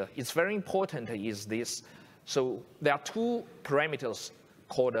mentioned, it's very important is this. So there are two parameters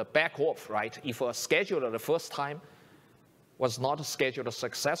called back off, right? If a scheduler the first time was not scheduled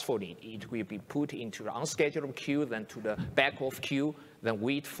successfully, it will be put into the unscheduled queue, then to the back off queue, then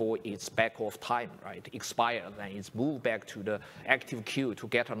wait for its back off time, right? Expire, then it's moved back to the active queue to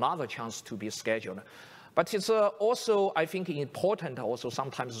get another chance to be scheduled. But it's also, I think, important, also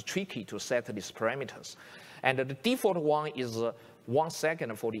sometimes tricky to set these parameters. And the default one is 1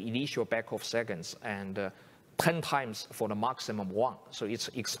 second for the initial backoff seconds and 10 times for the maximum 1. So it's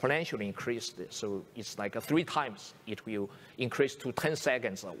exponentially increased. So it's like 3 times it will increase to 10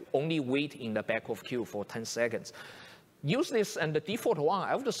 seconds. Only wait in the backoff queue for 10 seconds. Use this and the default one,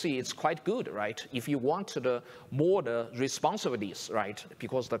 I would say it's quite good, right? If you want the responsiveness, right?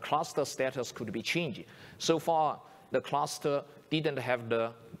 Because the cluster status could be changed. So far, the cluster didn't have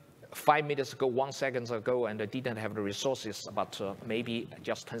the 5 minutes ago, 1 second ago, and didn't have the resources, but maybe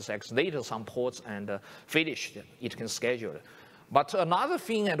just 10 seconds later, some ports and finished, it can schedule. But another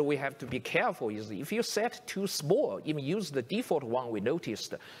thing that we have to be careful is if you set too small, even use the default one we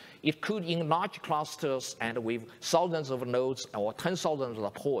noticed, it could in large clusters and with thousands of nodes or 10,000s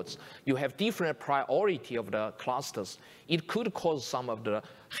of ports, you have different priority of the clusters. It could cause some of the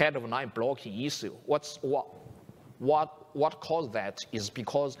head of line blocking issue. What caused that is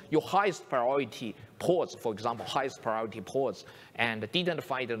because your highest priority ports, for example, highest priority ports, and didn't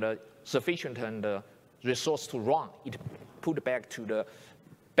find the sufficient and resource to run, it put back to the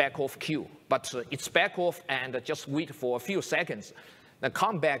back off queue. But it's back off and just wait for a few seconds, then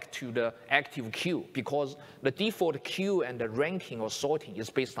come back to the active queue because the default queue and the ranking or sorting is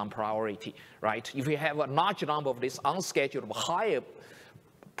based on priority, right? If you have a large number of these unscheduled higher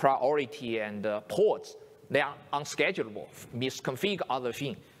priority and ports, they are unschedulable, misconfigure other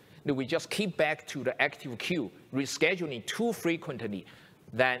thing. Then we just keep back to the active queue, rescheduling too frequently,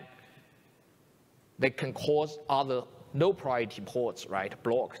 then they can cause other no priority ports, right,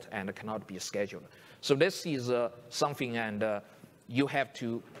 blocked and cannot be scheduled. So this is something and you have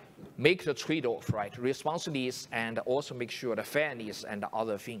to make the trade-off, right, responsiveness and also make sure the fairness and the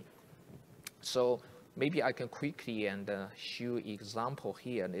other thing. So maybe I can quickly and show example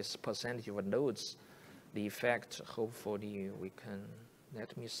here, this percentage of nodes, the effect, hopefully we can,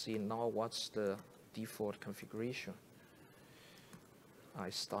 let me see now what's the default configuration. I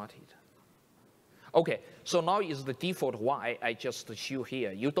started. Okay, so now is the default one I just show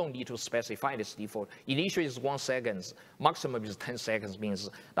here. You don't need to specify this default. Initially is 1 second, maximum is 10 seconds, means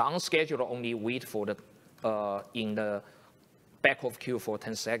the unscheduled only wait for the, in the back of queue for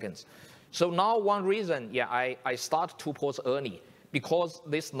 10 seconds. So now one reason, I start 2 ports early because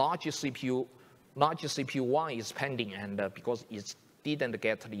this large CPU 1 is pending and because it didn't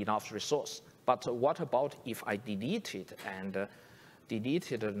get enough resource. But what about if I deleted and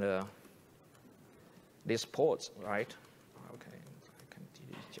deleted these ports, right? Okay, I can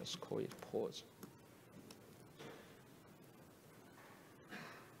delete, just call it ports.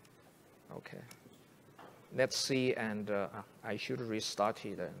 Okay, let's see, and I should restart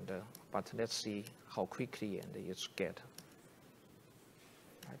it, and but let's see how quickly and it's get.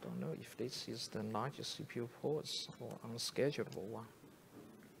 I don't know if this is the largest CPU ports or unschedulable one.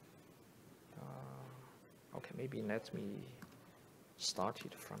 Okay, maybe let me start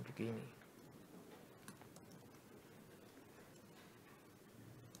it from beginning.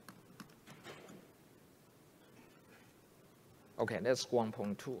 Okay, that's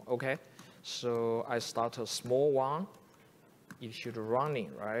 1.2, okay? So I start a small one, it should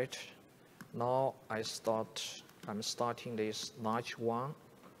running, right? Now I'm starting this large one.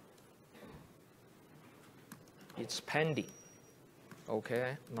 It's pending,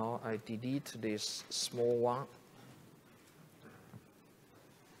 okay? Now I delete this small one.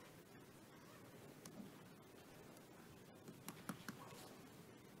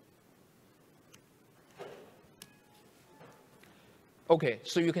 Okay,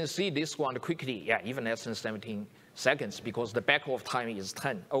 so you can see this one quickly, even less than 17 seconds because the backoff time is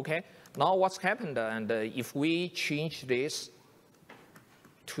 10. Okay, now what's happened? And if we change this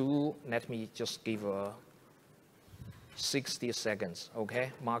to, let me just give 60 seconds,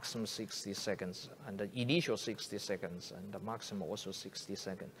 okay? Maximum 60 seconds, and the initial 60 seconds, and the maximum also 60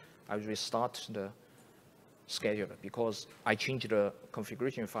 seconds. I will restart the scheduler because I changed the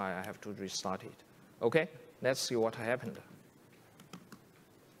configuration file, I have to restart it. Okay, let's see what happened.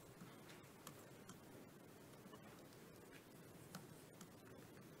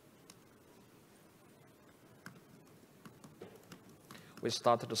 We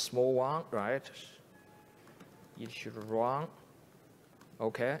started the small one, right? It should run.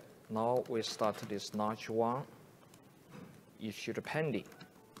 Okay, now we start this large one. It should pending.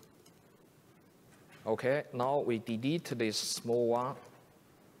 Okay, now we delete this small one.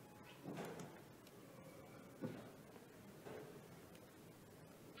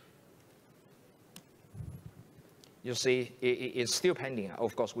 You see, it's still pending.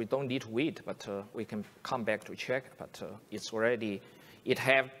 Of course, we don't need to wait, but we can come back to check. But it's already, it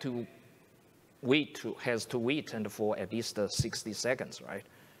has to wait and for at least 60 seconds, right?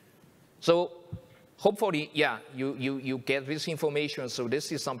 So hopefully, yeah, you get this information. So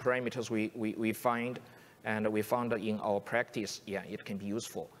this is some parameters we find, and we found in our practice. Yeah, it can be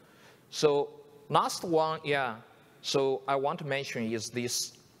useful. So last one, yeah. So I want to mention is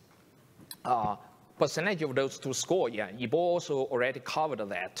this percentage of those to score. Yeah, Yibo also already covered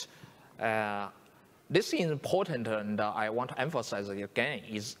that. This is important, and I want to emphasize it again.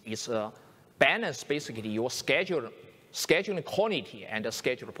 Is balance basically your scheduling quality and the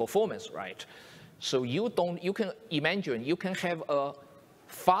schedule performance, right? So you can imagine you can have a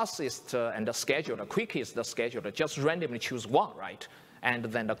fastest and the scheduler, quickest scheduler, just randomly choose one, right? And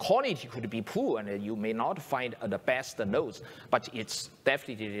then the quality could be poor, and you may not find the best nodes, but it's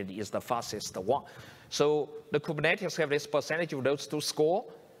definitely is the fastest one. So the Kubernetes have this percentage of nodes to score,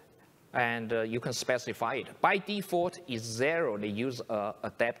 and you can specify it. By default, it's 0. They use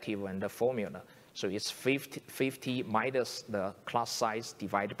adaptive and the formula. So it's 50 minus the class size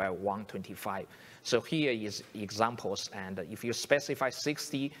divided by 125. So here is examples, and if you specify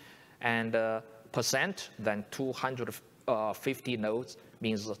 60 and percent, then 250 nodes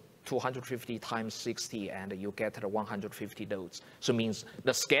means 250 times 60, and you get 150 nodes. So it means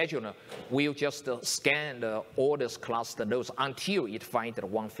the scheduler will just scan all these cluster nodes until it finds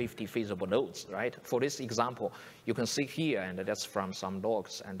 150 feasible nodes, right? For this example, you can see here, and that's from some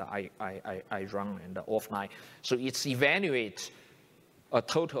logs, and I run and offline. So it's evaluate a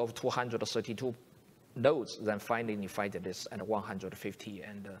total of 232 nodes, then finally find this at 150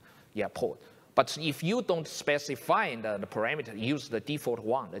 and port. But if you don't specify the parameter, use the default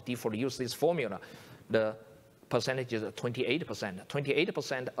one, the default use this formula, the percentage is 28%.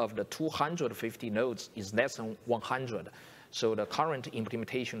 28% of the 250 nodes is less than 100. So the current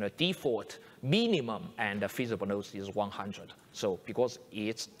implementation, the default minimum and the feasible nodes is 100. So because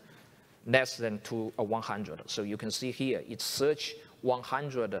it's less than 100. So you can see here, it searched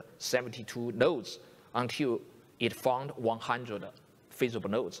 172 nodes until it found 100 feasible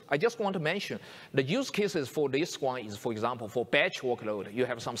nodes. I just want to mention the use cases for this one is, for example, for batch workload. You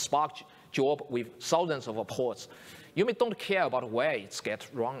have some Spark job with thousands of ports. You may don't care about where it's get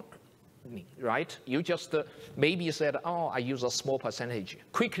wrong, right? You just maybe said, oh, I use a small percentage.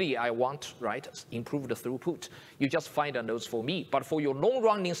 Quickly, I want, right, improve the throughput. You just find the nodes for me. But for your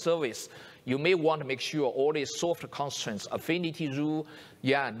long-running service, you may want to make sure all these soft constraints, affinity rule,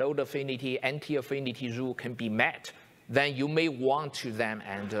 node affinity, anti-affinity rule can be met. Then you may want to them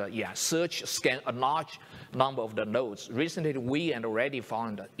and scan a large number of the nodes. Recently, we already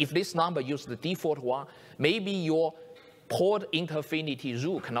found if this number uses the default one, maybe your port interaffinity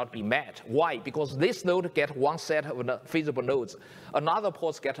rule cannot be met. Why? Because this node get one set of the feasible nodes, another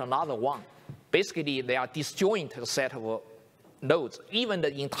port get another one. Basically, they are disjoint set of nodes. Even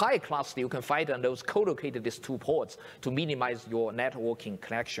the entire cluster, you can find those co-located these two ports to minimize your networking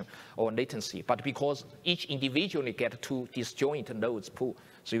connection or latency. But because each individually get two disjoint nodes pool,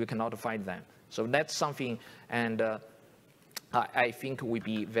 so you cannot find them. So that's something, and I think would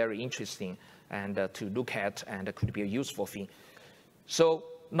be very interesting and to look at, and could be a useful thing. So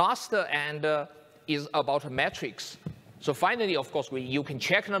last is about metrics. So finally, of course, you can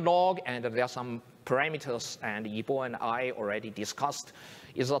check the log, and there are some parameters, and Yibo and I already discussed.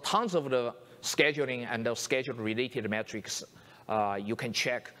 Is tons of the scheduling and the schedule-related metrics you can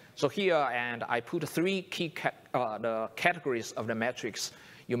check. So here, and I put three key the categories of the metrics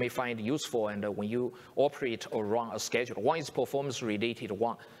you may find useful, and when you operate or run a schedule. One is performance-related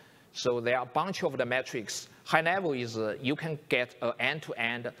one. So there are a bunch of the metrics. High level is you can get an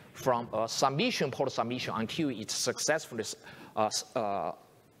end-to-end from a submission, port submission, until it's successfully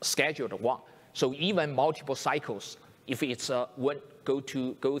scheduled one. So even multiple cycles, if it's go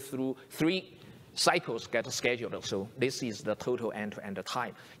through 3 cycles get scheduled. So this is the total end-to-end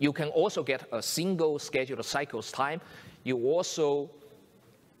time. You can also get a single scheduled cycles time. You also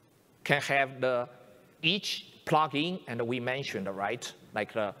can have each plugin, and we mentioned, right,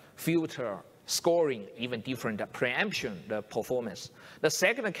 like the filter, scoring, even different preemption, the performance. The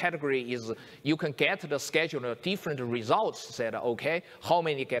second category is you can get the scheduler different results, said, okay, how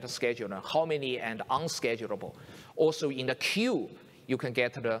many get scheduled, how many and unschedulable. Also in the queue, you can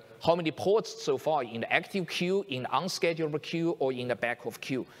get how many ports so far in the active queue, in the unscheduled queue, or in the back of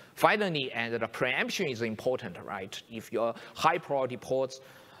queue. Finally, and the preemption is important, right? If your high priority ports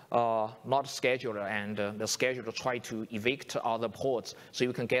not scheduled, and the scheduler try to evict other ports, so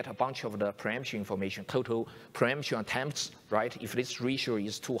you can get a bunch of the preemption information, total preemption attempts, right? If this ratio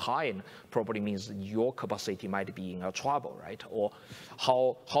is too high, probably means your capacity might be in trouble, right? Or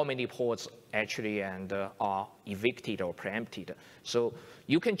how many ports actually are evicted or preempted. So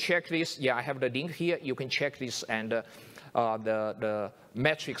you can check this. Yeah, I have the link here. You can check this, and the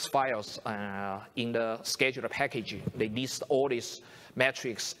metrics files in the scheduler package, they list all these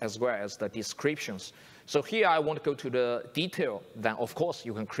metrics as well as the descriptions. So here I want to go to the detail. Then of course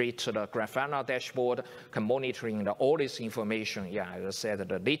you can create the Grafana dashboard, can monitoring all this information. Yeah, as I said,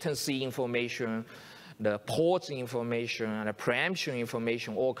 the latency information, the ports information, and the preemption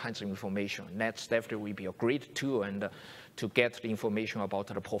information, all kinds of information. That's definitely will be a great tool and to get the information about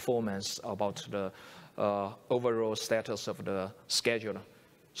the performance, about the overall status of the scheduler.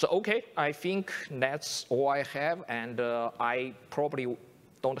 So okay, I think that's all I have, and I probably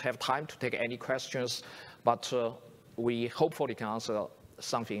don't have time to take any questions, but we hopefully can answer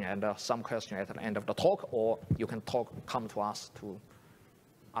something and some question at the end of the talk, or you can come to us to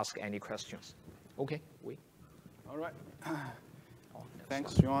ask any questions. Okay, All right.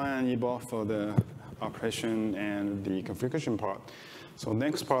 Thanks, Yuan and Yibo, for the operation and the configuration part. So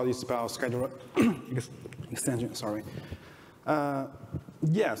next part is about scheduler extension, sorry.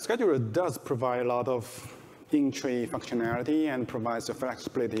 Yeah, scheduler does provide a lot of in-tree functionality and provides the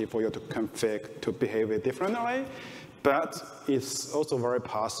flexibility for you to config to behave differently, but it's also very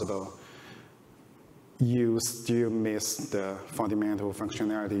possible you still miss the fundamental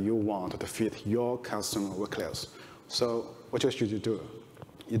functionality you want to fit your customer workloads. So what should you do?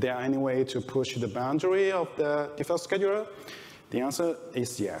 Is there any way to push the boundary of the default scheduler? The answer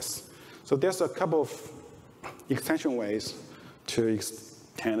is yes. So there's a couple of extension ways to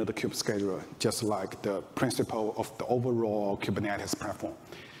extend the kube scheduler, just like the principle of the overall Kubernetes platform.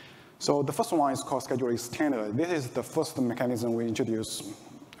 So the first one is called scheduler extender. This is the first mechanism we introduced,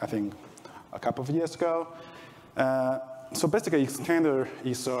 I think, a couple of years ago. So basically, extender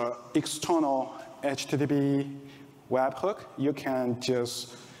is an external HTTP webhook. You can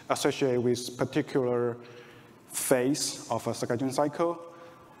just associate with particular phase of a scheduling cycle.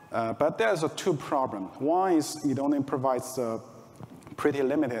 But there's 2 problems. One is it only provides a pretty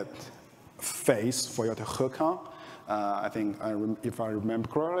limited phase for you to hook on. I think, if I remember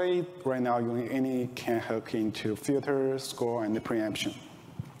correctly, right now you only can hook into filter, score, and the preemption.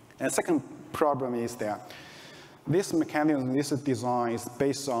 And the second problem is that this mechanism, this design is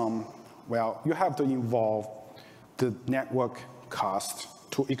based on, well, you have to involve the network cost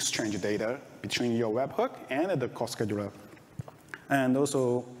to exchange data between your webhook and the core scheduler. And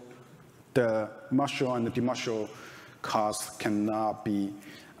also, the marshal and the demarshal costs cannot be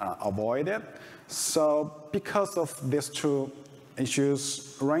avoided. So because of these 2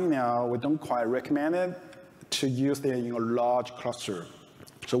 issues, right now, we don't quite recommend it to use it in a large cluster.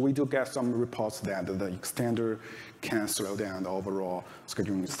 So we do get some reports that the extender can slow down the overall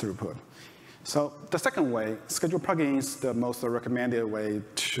scheduling throughput. So the second way, schedule plugin is the most recommended way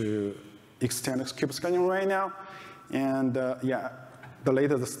to extend kube scheduling right now. And yeah, the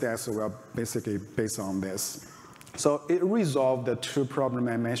latest stats were basically based on this. So it resolved the 2 problems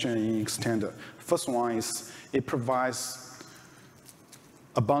I mentioned in extender. First one is it provides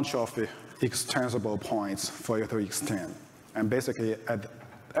a bunch of extensible points for you to extend. And basically, at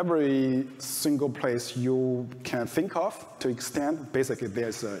every single place you can think of to extend, basically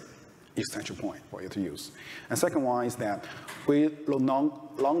there's an extension point for you to use. And second one is that we no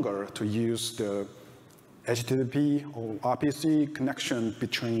longer to use the HTTP or RPC connection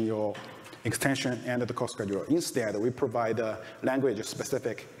between your extension and the core scheduler. Instead, we provide a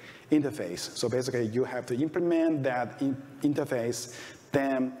language-specific interface. So basically, you have to implement that interface,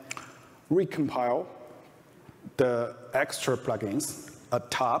 then recompile the extra plugins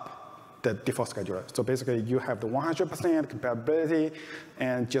atop the default scheduler. So basically, you have the 100% compatibility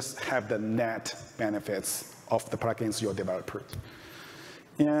and just have the net benefits of the plugins you developed.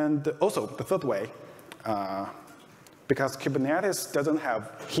 And also, the third way, because Kubernetes doesn't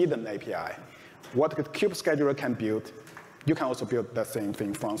have hidden API, what the kube scheduler can build, you can also build the same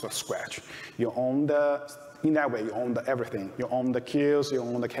thing from scratch. You own in that way, you own everything. You own the queues, you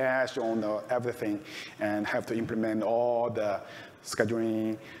own the cache, you own everything, and have to implement all the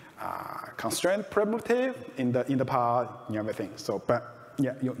scheduling constraint primitive in the pod and everything. So, but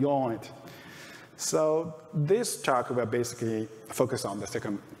yeah, you own it. So this talk will basically focus on the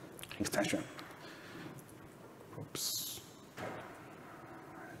second extension. Oops.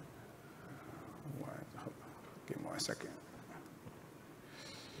 Give me 1 second.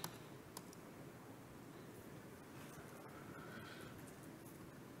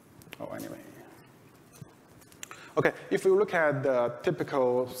 Oh, anyway. Okay, if you look at the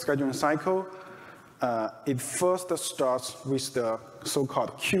typical scheduling cycle, it first starts with the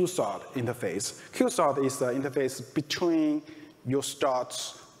so-called queue-sort interface. Queue-sort is the interface between your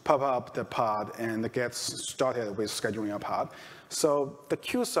starts, pop up the pod, and gets started with scheduling a pod. So the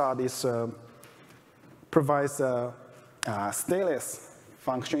queue-sort provides a stateless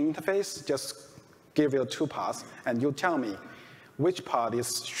function interface. Just give you 2 paths, and you tell me which pod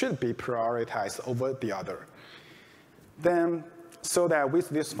should be prioritized over the other. Then, so that with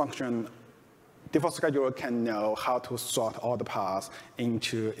this function, default scheduler can know how to sort all the paths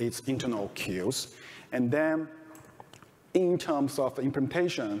into its internal queues. And then, in terms of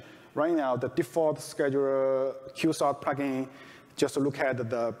implementation, right now, the default scheduler queue sort plugin just look at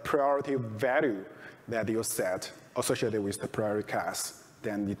the priority value that you set associated with the priority class.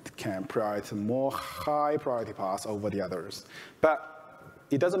 Then it can prioritize more high priority paths over the others. But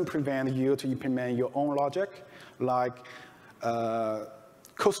it doesn't prevent you to implement your own logic, like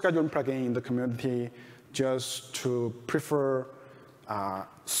co-scheduling plugin in the community, just to prefer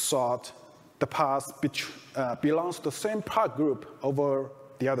sort the paths belongs to the same pod group over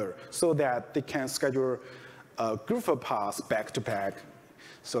the other, so that they can schedule a group of paths back to back,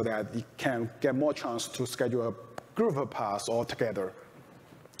 so that it can get more chance to schedule a group of paths all together.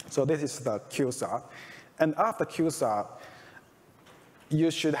 So this is the queue-sort. And after queue-sort,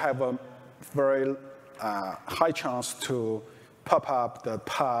 you should have a very high chance to pop up the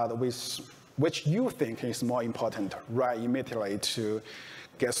pod which you think is more important right immediately to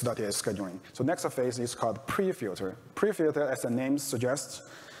get started scheduling. So next phase is called pre-filter. Pre-filter, as the name suggests,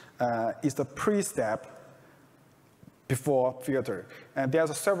 is the pre-step before filter. And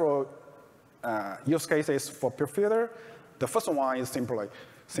there's several use cases for pre-filter. The first one is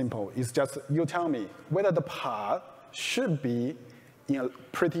simple. It's just you tell me whether the pod should be in a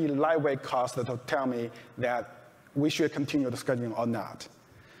pretty lightweight cost to tell me that we should continue the scheduling or not.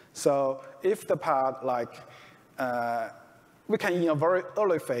 So if the pod, we can in a very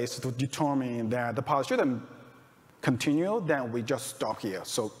early phase to determine that the pod shouldn't continue, then we just stop here.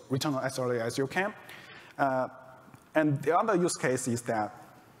 So return as early as you can. And the other use case is that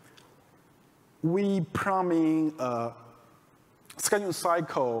we promise scheduling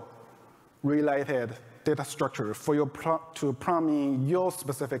cycle related data structure for you to promise your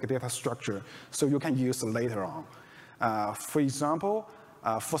specific data structure so you can use it later on. For example,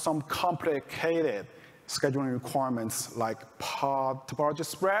 for some complicated scheduling requirements like pod topology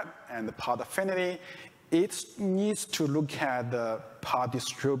spread and pod affinity, it needs to look at the pod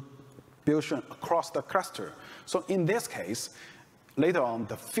distribution across the cluster. So in this case, later on,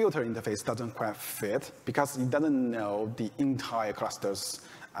 the filter interface doesn't quite fit because it doesn't know the entire cluster's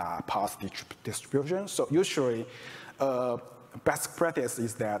path distribution. So usually, best practice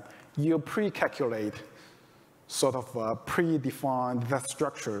is that you pre-calculate sort of a predefined data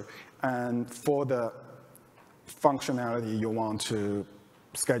structure, and for the functionality you want to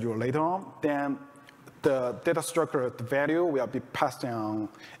schedule later on, then the data structure, the value will be passed down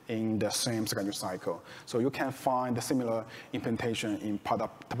in the same schedule cycle. So you can find a similar implementation in pod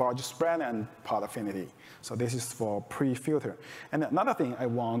topology spread and pod affinity. So this is for pre-filter. And another thing I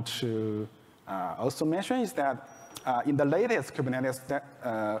want to also mention is that in the latest Kubernetes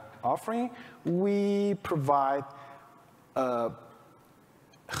offering, we provide a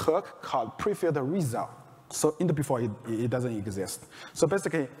hook called pre-filter result. So in the before, it doesn't exist. So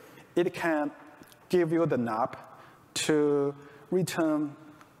basically, it can give you the knob to return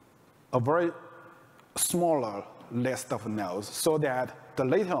a very smaller list of nodes so that the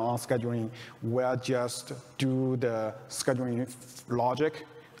later on scheduling will just do the scheduling logic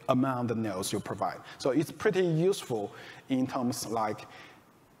among the nodes you provide. So it's pretty useful in terms like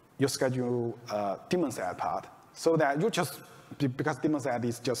you schedule daemon set part so that you just, because daemon set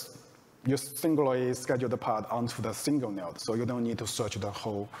is just you singularly schedule the pod onto the single node, so you don't need to search the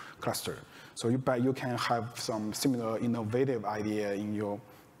whole cluster. So you can have some similar innovative idea in your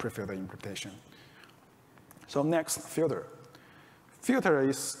pre-filter implementation. So next, filter. Filter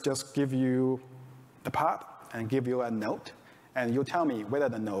is just give you the pod and give you a node, and you tell me whether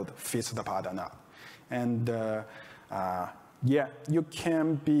the node fits the pod or not. And yeah, you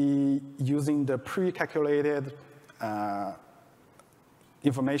can be using the pre-calculated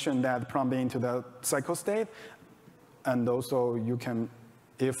information that prompt into the cycle state, and also you can,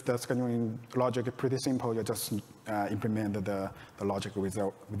 if the scheduling logic is pretty simple, you just implement the logic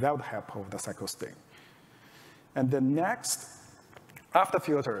without help of the cycle state. And the next, after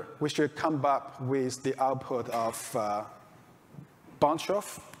filter, we should come up with the output of a bunch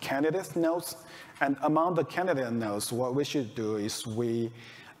of candidate nodes. And among the candidate nodes, what we should do is we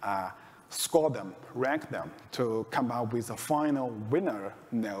score them, rank them to come up with a final winner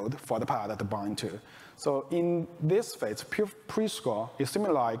node for the pod to bind to. So in this phase, pre-score is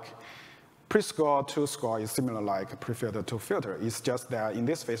similar like pre-score to score is similar like pre-filter to filter. It's just that in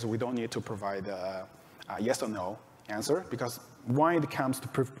this phase, we don't need to provide a yes or no answer, because when it comes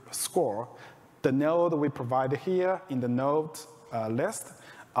to score, the node we provide here in the node list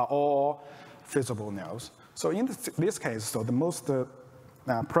are all feasible nodes. So in this case, so the most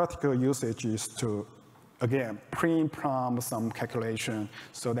practical usage is to, again, pre-prompt some calculation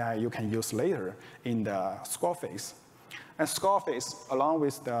so that you can use later in the score phase. And score phase, along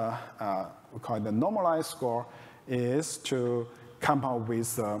with the, we call it the normalized score, is to come up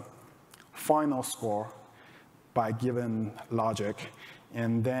with a final score by given logic.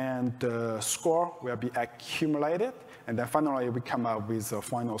 And then the score will be accumulated. And then finally, we come up with a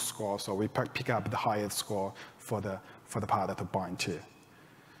final score. So we pick up the highest score for the pod to bind to.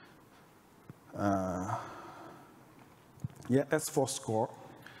 Yeah, that's for score.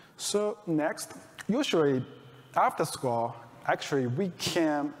 So next, usually after score, actually we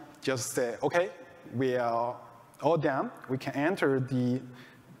can just say, okay, we are all done. We can enter the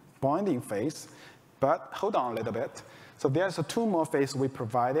binding phase, but hold on a little bit. So there's two more phases we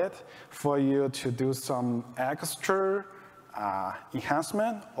provided for you to do some extra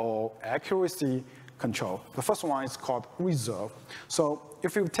enhancement or accuracy control. The first one is called reserve. So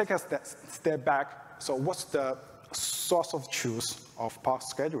if you take a step back, so what's the source of truth of pod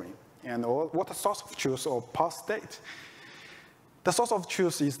scheduling? And what the source of truth of pod state? The source of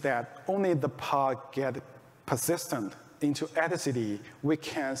truth is that only the pod get persistent into etcd, we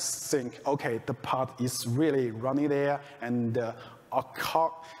can think, okay, the pod is really running there and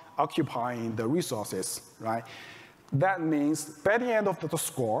occupying the resources, right? That means by the end of the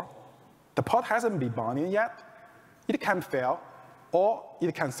score, the pod hasn't been bounded yet. It can fail or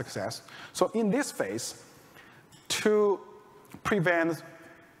it can success. So in this phase, to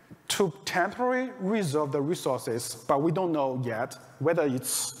temporarily reserve the resources, but we don't know yet whether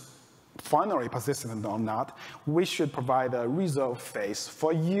it's finally persistent or not, we should provide a reserve phase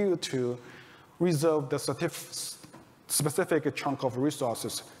for you to reserve the specific chunk of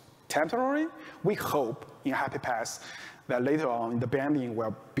resources temporarily. We hope in Happy Path that later on the banding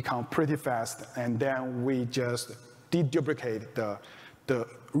will become pretty fast, and then we just deduplicate the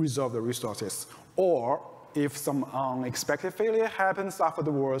reserve the resources. Or if some unexpected failure happens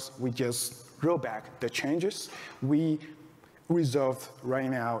afterwards, we just roll back the changes we reserved right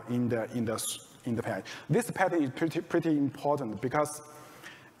now in the patch. This pattern is pretty important because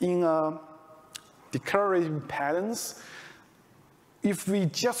in declarative patterns, if we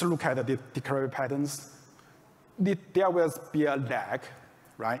just look at the declarative patterns, there will be a lag,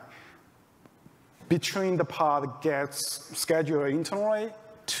 right, between the pod gets scheduled internally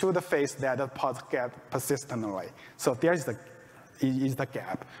to the phase that the pod gets persistently. So there is the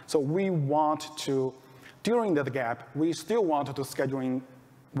gap. So we want to, during that gap, we still want to scheduling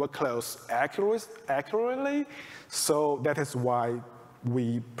workloads accurately. So that is why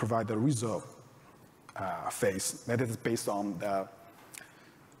we provide the reserve phase that is based on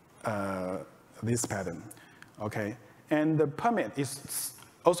this pattern. Okay, and the permit is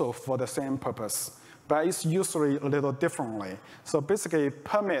also for the same purpose, but it's usually a little differently. So basically,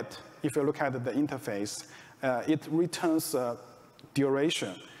 permit, if you look at the interface, it returns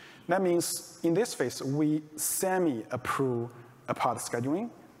duration. That means in this phase, we semi-approve a pod scheduling,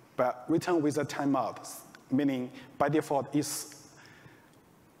 but return with a timeout, meaning by default is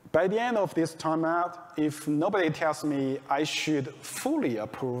by the end of this timeout, if nobody tells me I should fully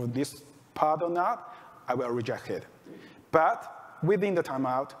approve this pod or not, I will reject it. But within the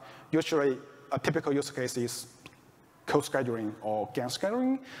timeout, usually a typical use case is code scheduling or GAN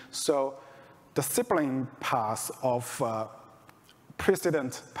scheduling. So the sibling path of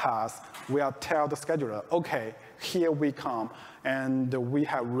precedent path will tell the scheduler, okay, here we come, and we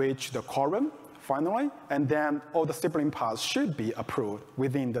have reached the quorum finally, and then all the sibling paths should be approved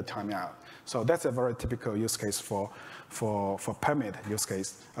within the timeout. So that's a very typical use case for permit use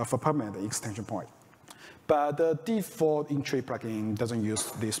case, for permit extension point. But the default in-tree plugin doesn't use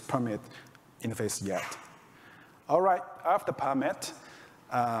this permit interface yet. All right, after permit,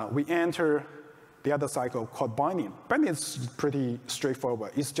 we enter the other cycle called binding. Binding is pretty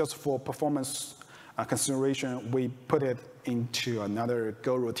straightforward. It's just for performance consideration. We put it into another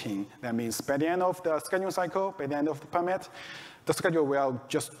Go routine. That means by the end of the scheduling cycle, by the end of the permit, the scheduler will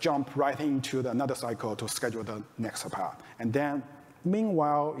just jump right into another cycle to schedule the next part. And then,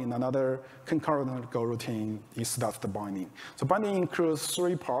 meanwhile, in another concurrent Go routine, it starts the binding. So binding includes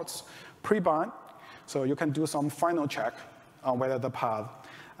 3 parts. Pre-bind, so you can do some final check on whether the path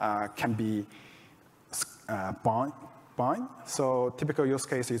can be bind. So typical use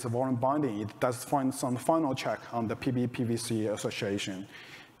case is volume binding. It does find some final check on the PV-PVC association.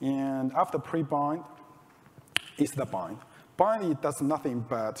 And after pre-bind, it's the bind. Bind, it does nothing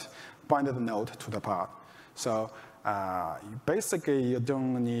but bind the node to the path. So basically, you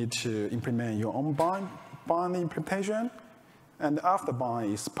don't need to implement your own bind implementation. And after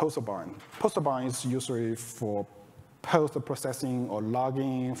bind is post-bind. Post-bind is usually for post-processing or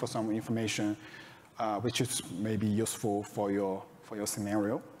logging for some information, which is maybe useful for your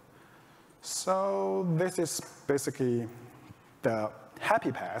scenario. So this is basically the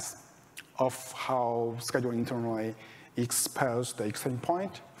happy path of how scheduling internally expels the extension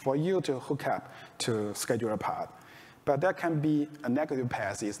point for you to hook up to schedule a path. But there can be a negative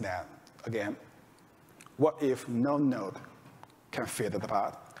path is that, again, what if no node can fit the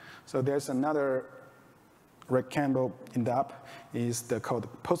path? So there's another rectangle in the app is called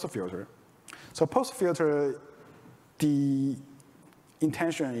post filter. So post filter, the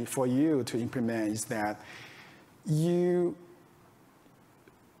intention for you to implement is that you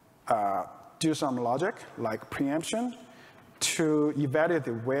do some logic, like preemption, to evaluate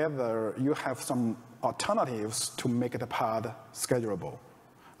whether you have some alternatives to make the path schedulable.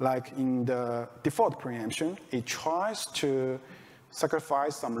 Like in the default preemption, it tries to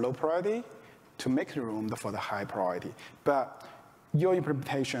sacrifice some low priority to make room for the high priority. But your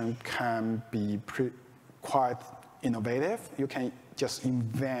implementation can be quite innovative. You can just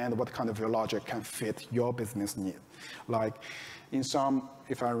invent what kind of logic can fit your business need. Like in some,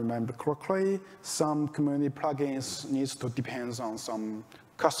 if I remember correctly, some community plugins needs to depend on some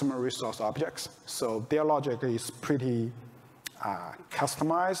customer resource objects. So their logic is pretty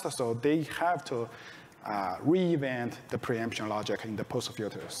customized, so they have to reinvent the preemption logic in the post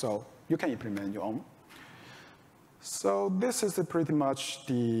filter. So you can implement your own. So this is pretty much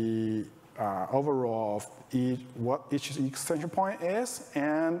the overall of what each extension point is,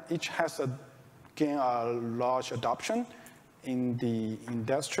 and each has gained a large adoption in the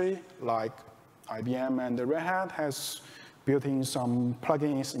industry, like IBM and Red Hat has built in some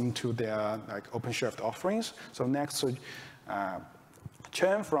plugins into their OpenShift offerings. So next,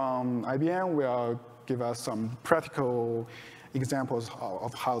 Chen from IBM will give us some practical examples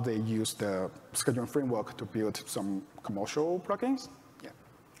of how they use the scheduling framework to build some commercial plugins. Yeah.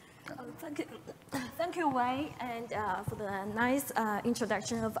 Thank you, Wang, and for the nice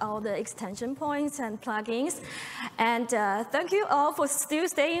introduction of all the extension points and plugins. And thank you all for still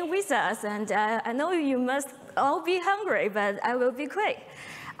staying with us. And I know you must all be hungry, but I will be quick.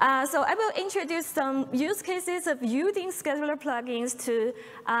 So I will introduce some use cases of using scheduler plugins to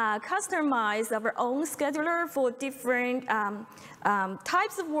customize our own scheduler for different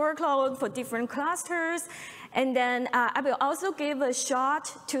types of workload, for different clusters. And then I will also give a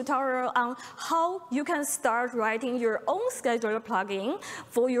short tutorial on how you can start writing your own scheduler plugin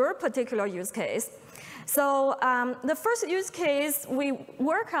for your particular use case. So the first use case we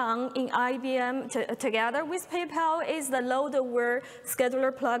work on in IBM together with PayPal is the load-aware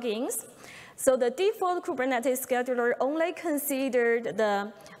scheduler plugins. So the default Kubernetes scheduler only considered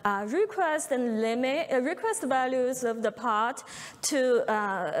the request and limit request values of the pod to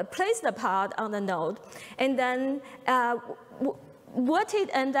place the pod on the node, and then what it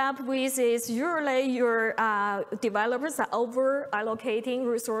ends up with is usually your developers are over allocating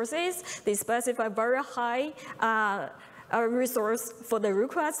resources. They specify very high resource for the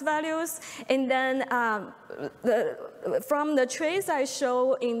request values, and then from the trace I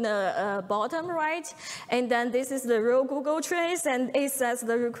show in the bottom right, and then this is the real Google trace, and it says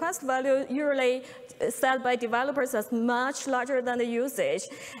the request value usually set by developers as much larger than the usage.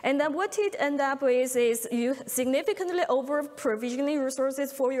 And then what it ends up with is you significantly over provisioning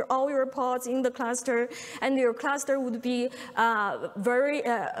resources for all your pods in the cluster, and your cluster would be very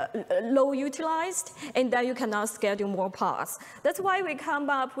low utilized, and then you cannot schedule more pods. That's why we come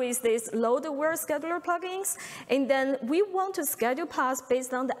up with these load-aware scheduler plugins, and then we want to schedule pods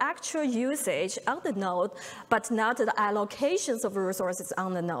based on the actual usage on the node, but not the allocations of resources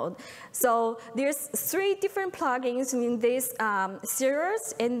on the node. So there's 3 different plugins in this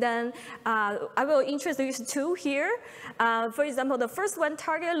series, and then I will introduce 2 here. For example, the first one,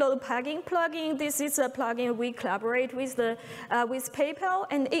 target load plugin. This is a plugin we collaborate with PayPal,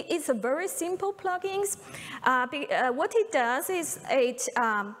 and it's a very simple plugin. What it does is it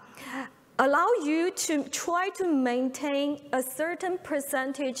allow you to try to maintain a certain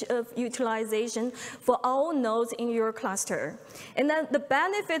percentage of utilization for all nodes in your cluster. And then the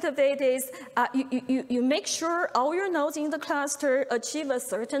benefit of it is you make sure all your nodes in the cluster achieve a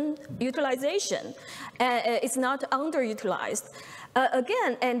certain utilization. It's not underutilized.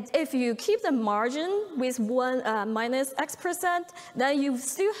 Again, and if you keep the margin with minus X%, then you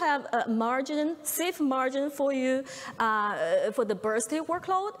still have a margin, safe margin for you for the bursty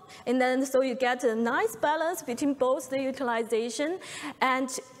workload. And then so you get a nice balance between both the utilization and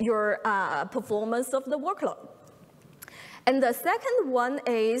your performance of the workload. And the second one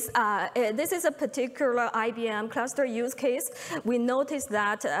is, this is a particular IBM cluster use case. We noticed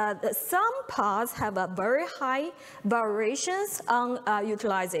that some pods have a very high variations on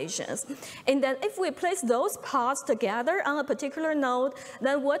utilizations. And then if we place those pods together on a particular node,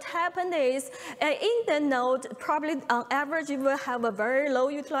 then what happened is, in the node, probably on average, you will have a very low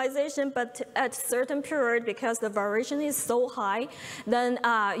utilization, but at certain period, because the variation is so high, then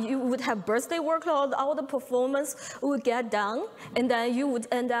you would have bursty workload, all the performance would get down, and then you would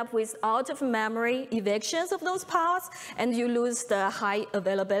end up with out-of-memory evictions of those pods, and you lose the high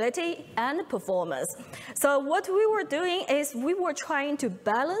availability and performance. So what we were doing is we were trying to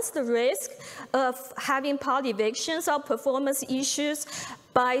balance the risk of having pod evictions or performance issues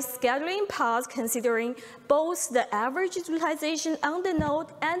by scheduling pods considering both the average utilization on the node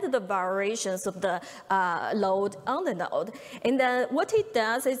and the variations of the load on the node. And then what it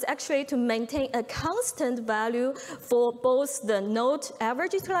does is actually to maintain a constant value for both the node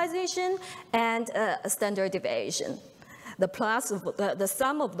average utilization and standard deviation, the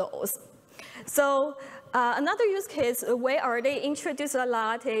sum of those. So another use case we already introduced a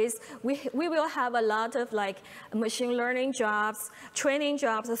lot is we will have a lot of like machine learning jobs, training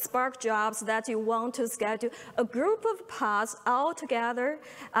jobs, Spark jobs that you want to schedule a group of pods all together,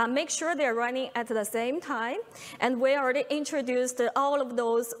 make sure they're running at the same time. And we already introduced all of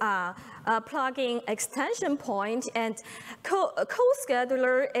those plugin extension point, and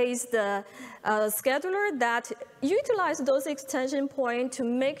kube-scheduler is the scheduler that utilizes those extension points to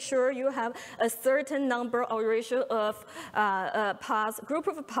make sure you have a certain number or ratio of pods, group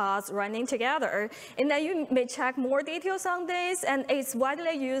of pods running together. And then you may check more details on this, and it's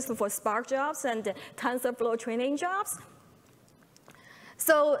widely used for Spark jobs and TensorFlow training jobs.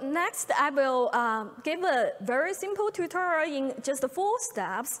 So next, I will give a very simple tutorial in just 4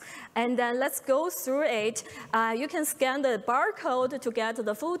 steps, and then let's go through it. You can scan the barcode to get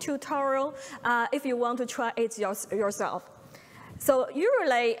the full tutorial if you want to try it yourself. So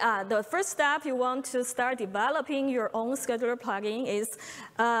usually, the first step you want to start developing your own scheduler plugin is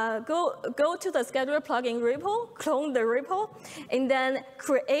go to the scheduler plugin repo, clone the repo, and then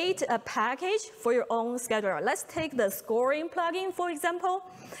create a package for your own scheduler. Let's take the scoring plugin, for example.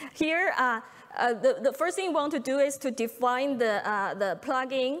 Here, the first thing you want to do is to define the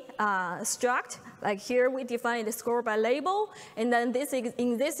plugin struct. Like here, we define the score by label, and then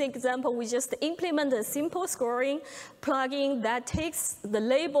in this example, we just implement a simple scoring plugin that takes the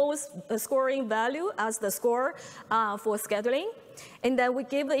label's scoring value as the score for scheduling, and then we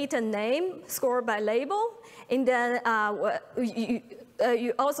give it a name, score by label, and then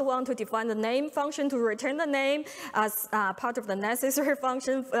you also want to define the name function to return the name as part of the necessary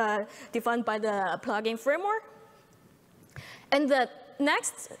function defined by the plugin framework. And the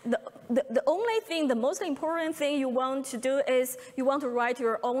most important thing you want to do is you want to write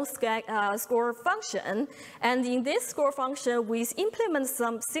your own score function. And in this score function, we implement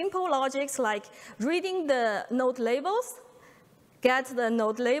some simple logics like reading the node labels, get the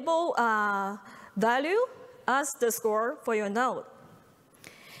node label value as the score for your node.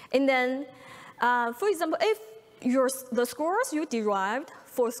 And then, for example, if the scores you derived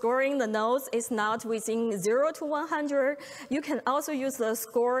for scoring the nodes is not within 0 to 100, you can also use the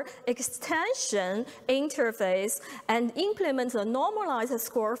score extension interface and implement the normalized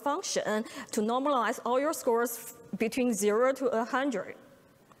score function to normalize all your scores between 0 to 100.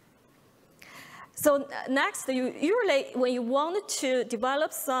 So next, usually when you want to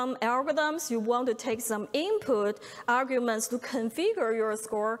develop some algorithms, you want to take some input arguments to configure your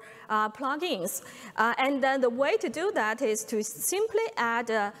score plugins. And then the way to do that is to simply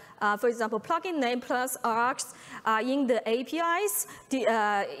add, for example, plugin name plus args in the APIs,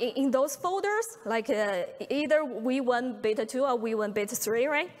 in those folders, like either v1 beta 2 or v1 beta 3,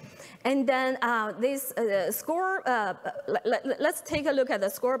 right? And then this score, let's take a look at the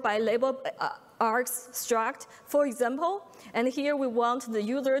score by label args struct, for example. And here we want the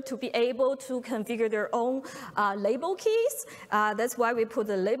user to be able to configure their own label keys. That's why we put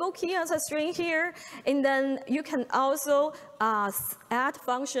the label key as a string here. And then you can also add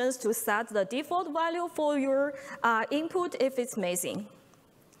functions to set the default value for your input if it's missing.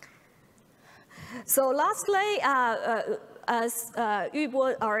 So lastly, as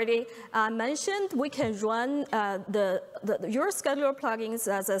Yibo already mentioned, we can run your scheduler plugins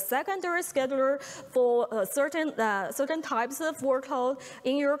as a secondary scheduler for certain types of workload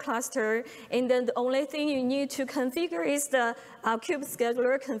in your cluster. And then the only thing you need to configure is the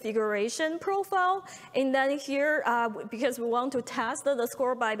kube-scheduler configuration profile. And then here, because we want to test the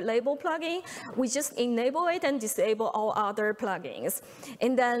score by label plugin, we just enable it and disable all other plugins.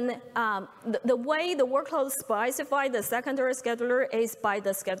 And then the way the workload specify the secondary scheduler is by the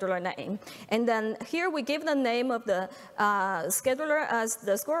scheduler name. And then here we give the name of the scheduler as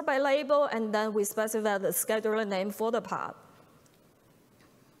the score by label, and then we specify the scheduler name for the pod.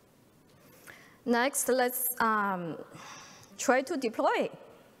 Next, let's try to deploy.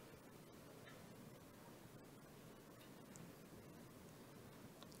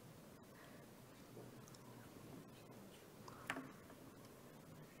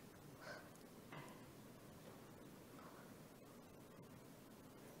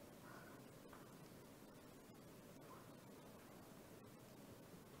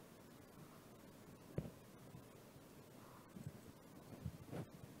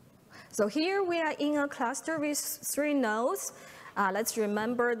 So here we are in a cluster with 3 nodes. Let's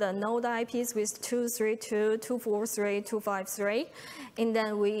remember the node IPs with 232, 243, 253. And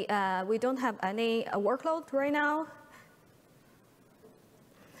then we don't have any workload right now.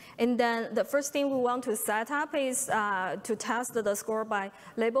 And then the first thing we want to set up is to test the score by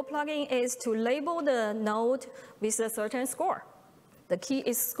label plugin is to label the node with a certain score. The key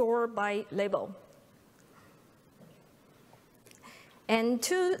is score by label. And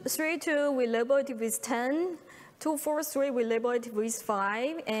 232, we label it with 10. 243, we label it with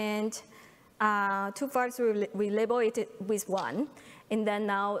 5. And 253, we label it with 1. And then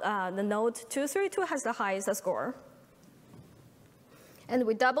now the node 232 has the highest score. And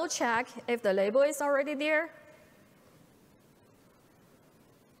we double check if the label is already there.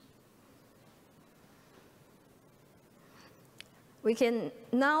 We can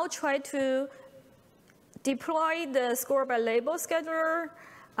now try to deploy the score by label scheduler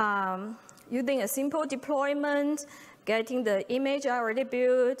using a simple deployment, getting the image already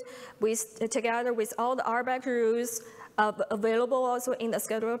built together with all the RBAC rules available also in the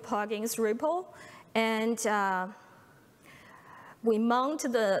scheduler plugins repo. And we mount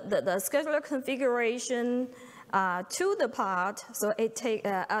the scheduler configuration to the pod, so it takes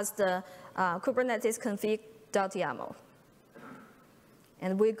as the Kubernetes config.yaml.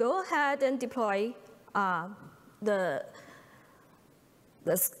 And we go ahead and deploy the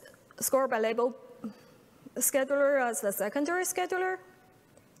score by label scheduler as the secondary scheduler.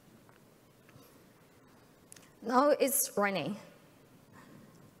 Now it's running.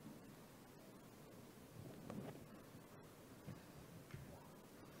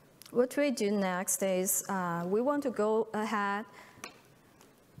 What we do next is we want to go ahead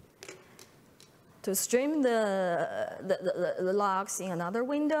to stream the logs in another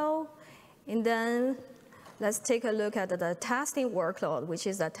window. And then let's take a look at the testing workload, which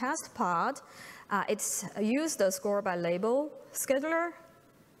is a test pod. It's used the score by label scheduler.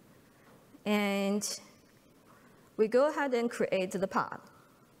 And we go ahead and create the pod.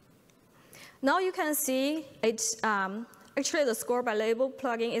 Now you can see it's actually the score by label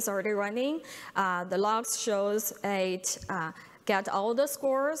plugin is already running. The logs shows it get all the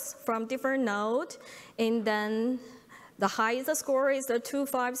scores from different nodes. And then the highest score is the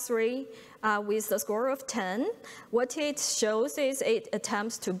 253 with the score of 10. What it shows is it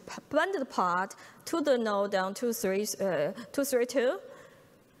attempts to bind the pod to the node down 232.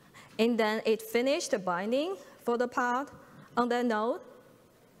 And then it finished the binding for the pod on that node.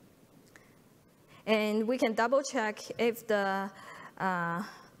 And we can double check if the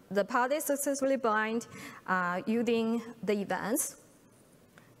pod is successfully bind using the events.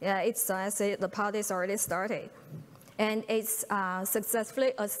 Yeah, it says the pod is already started. And it's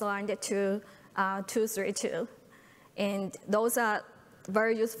successfully assigned to 232. And those are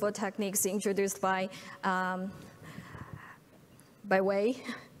very useful techniques introduced by Wang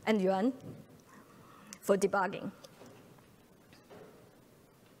and Yuan for debugging.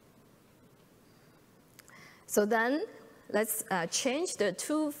 So then let's change the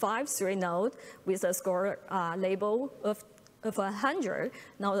 253 node with a score label of 100.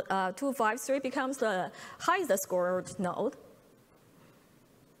 Now 253 becomes the highest scored node.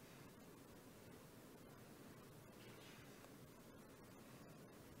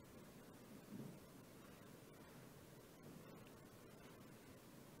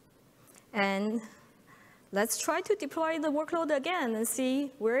 And let's try to deploy the workload again and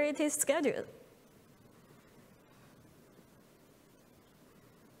see where it is scheduled.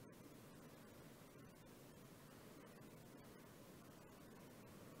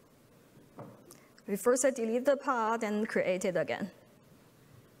 We first delete the pod and create it again.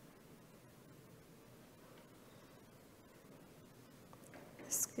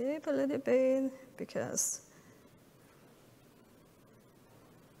 Skip a little bit because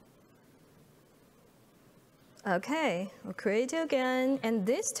okay, we'll create it again, and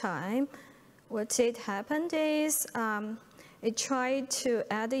this time what it happened is it tried to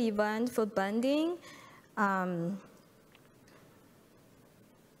add the event for binding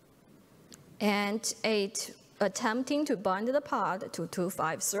and it attempting to bind the pod to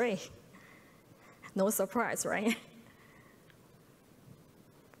 253. No surprise, right?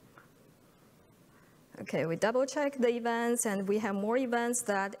 Okay, we double check the events and we have more events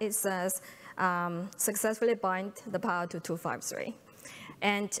that it says successfully bind the pod to 253.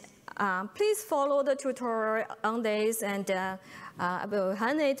 And please follow the tutorial on this, and I will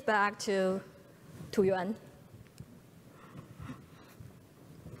hand it back to Yuan.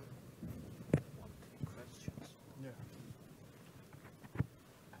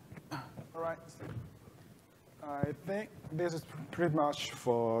 All right. I think this is pretty much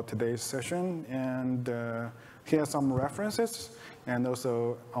for today's session, and here are some references. And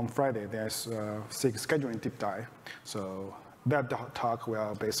also on Friday, there's SIG scheduling deep dive. So that talk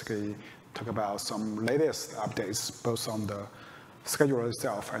will basically talk about some latest updates, both on the scheduler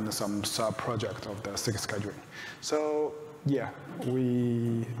itself and some sub-project of the SIG scheduling. So yeah,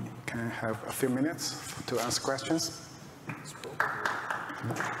 we can have a few minutes to answer questions.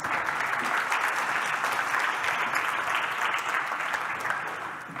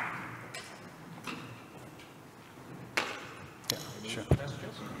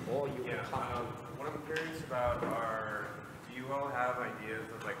 What I'm curious about are, do you all have ideas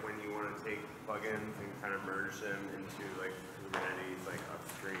of like when you want to take plugins and kind of merge them into like Kubernetes, like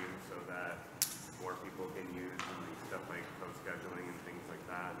upstream, so that more people can use stuff like code scheduling and things like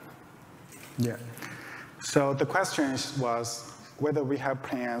that? Yeah. So the question was whether we have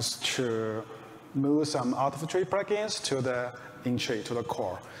plans to move some out-of-tree plugins to the in-tree, to the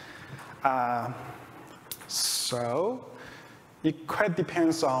core. So it quite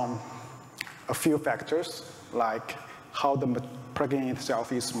depends on a few factors, like how the plugin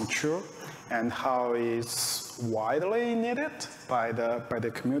itself is mature and how it's widely needed by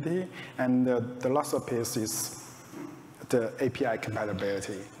the community. And the last piece is the API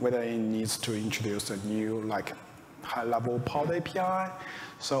compatibility, whether it needs to introduce a new like high-level pod API.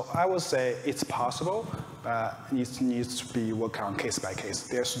 So I would say it's possible, but it needs to be worked on case by case.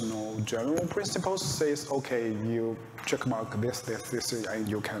 There's no general principle that says, okay, you check mark this, and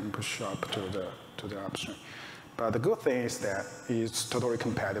you can push up to the upstream. But the good thing is that it's totally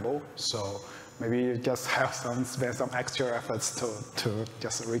compatible. So maybe you just have spend some extra efforts to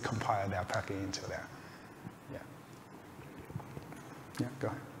just recompile that plugin into that. Yeah. Yeah, go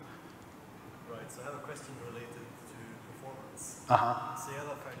ahead. Right, so I have a question related to performance. Uh-huh. So you have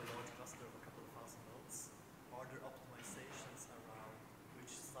a fairly large cluster of a couple of thousand nodes. Are there optimizations around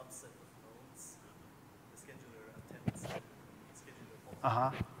which subset of nodes the scheduler attempts to schedule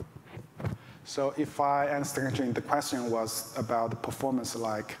upon? So if I understand the question was about the performance,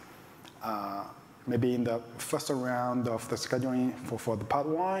 like maybe in the first round of the scheduling for the pod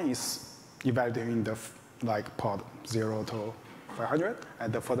 1 is evaluating the like pod 0 to 500,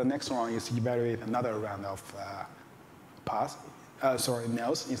 and for the next one is evaluate another round of pods.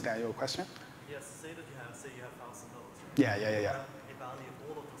 Nodes. Is that your question? Yes. Say that you have 1,000 nodes. Right? Yeah. Evaluate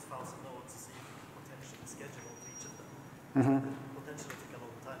all of those 1,000 nodes to see if you can potentially schedule each of them. Potentially take a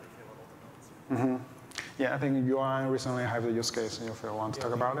long time if you have a lot of nodes. Yeah, I think Yuan recently have a use case if you want to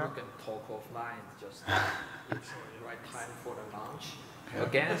talk about that. We can talk offline, just right time for the launch.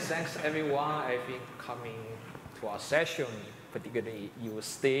 Again, thanks everyone, I think, coming to our session, particularly you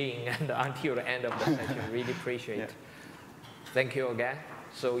staying and until the end of the session. Really appreciate it. Thank you again.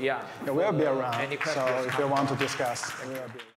 So yeah, we'll be around. Any so if you want to discuss, we'll be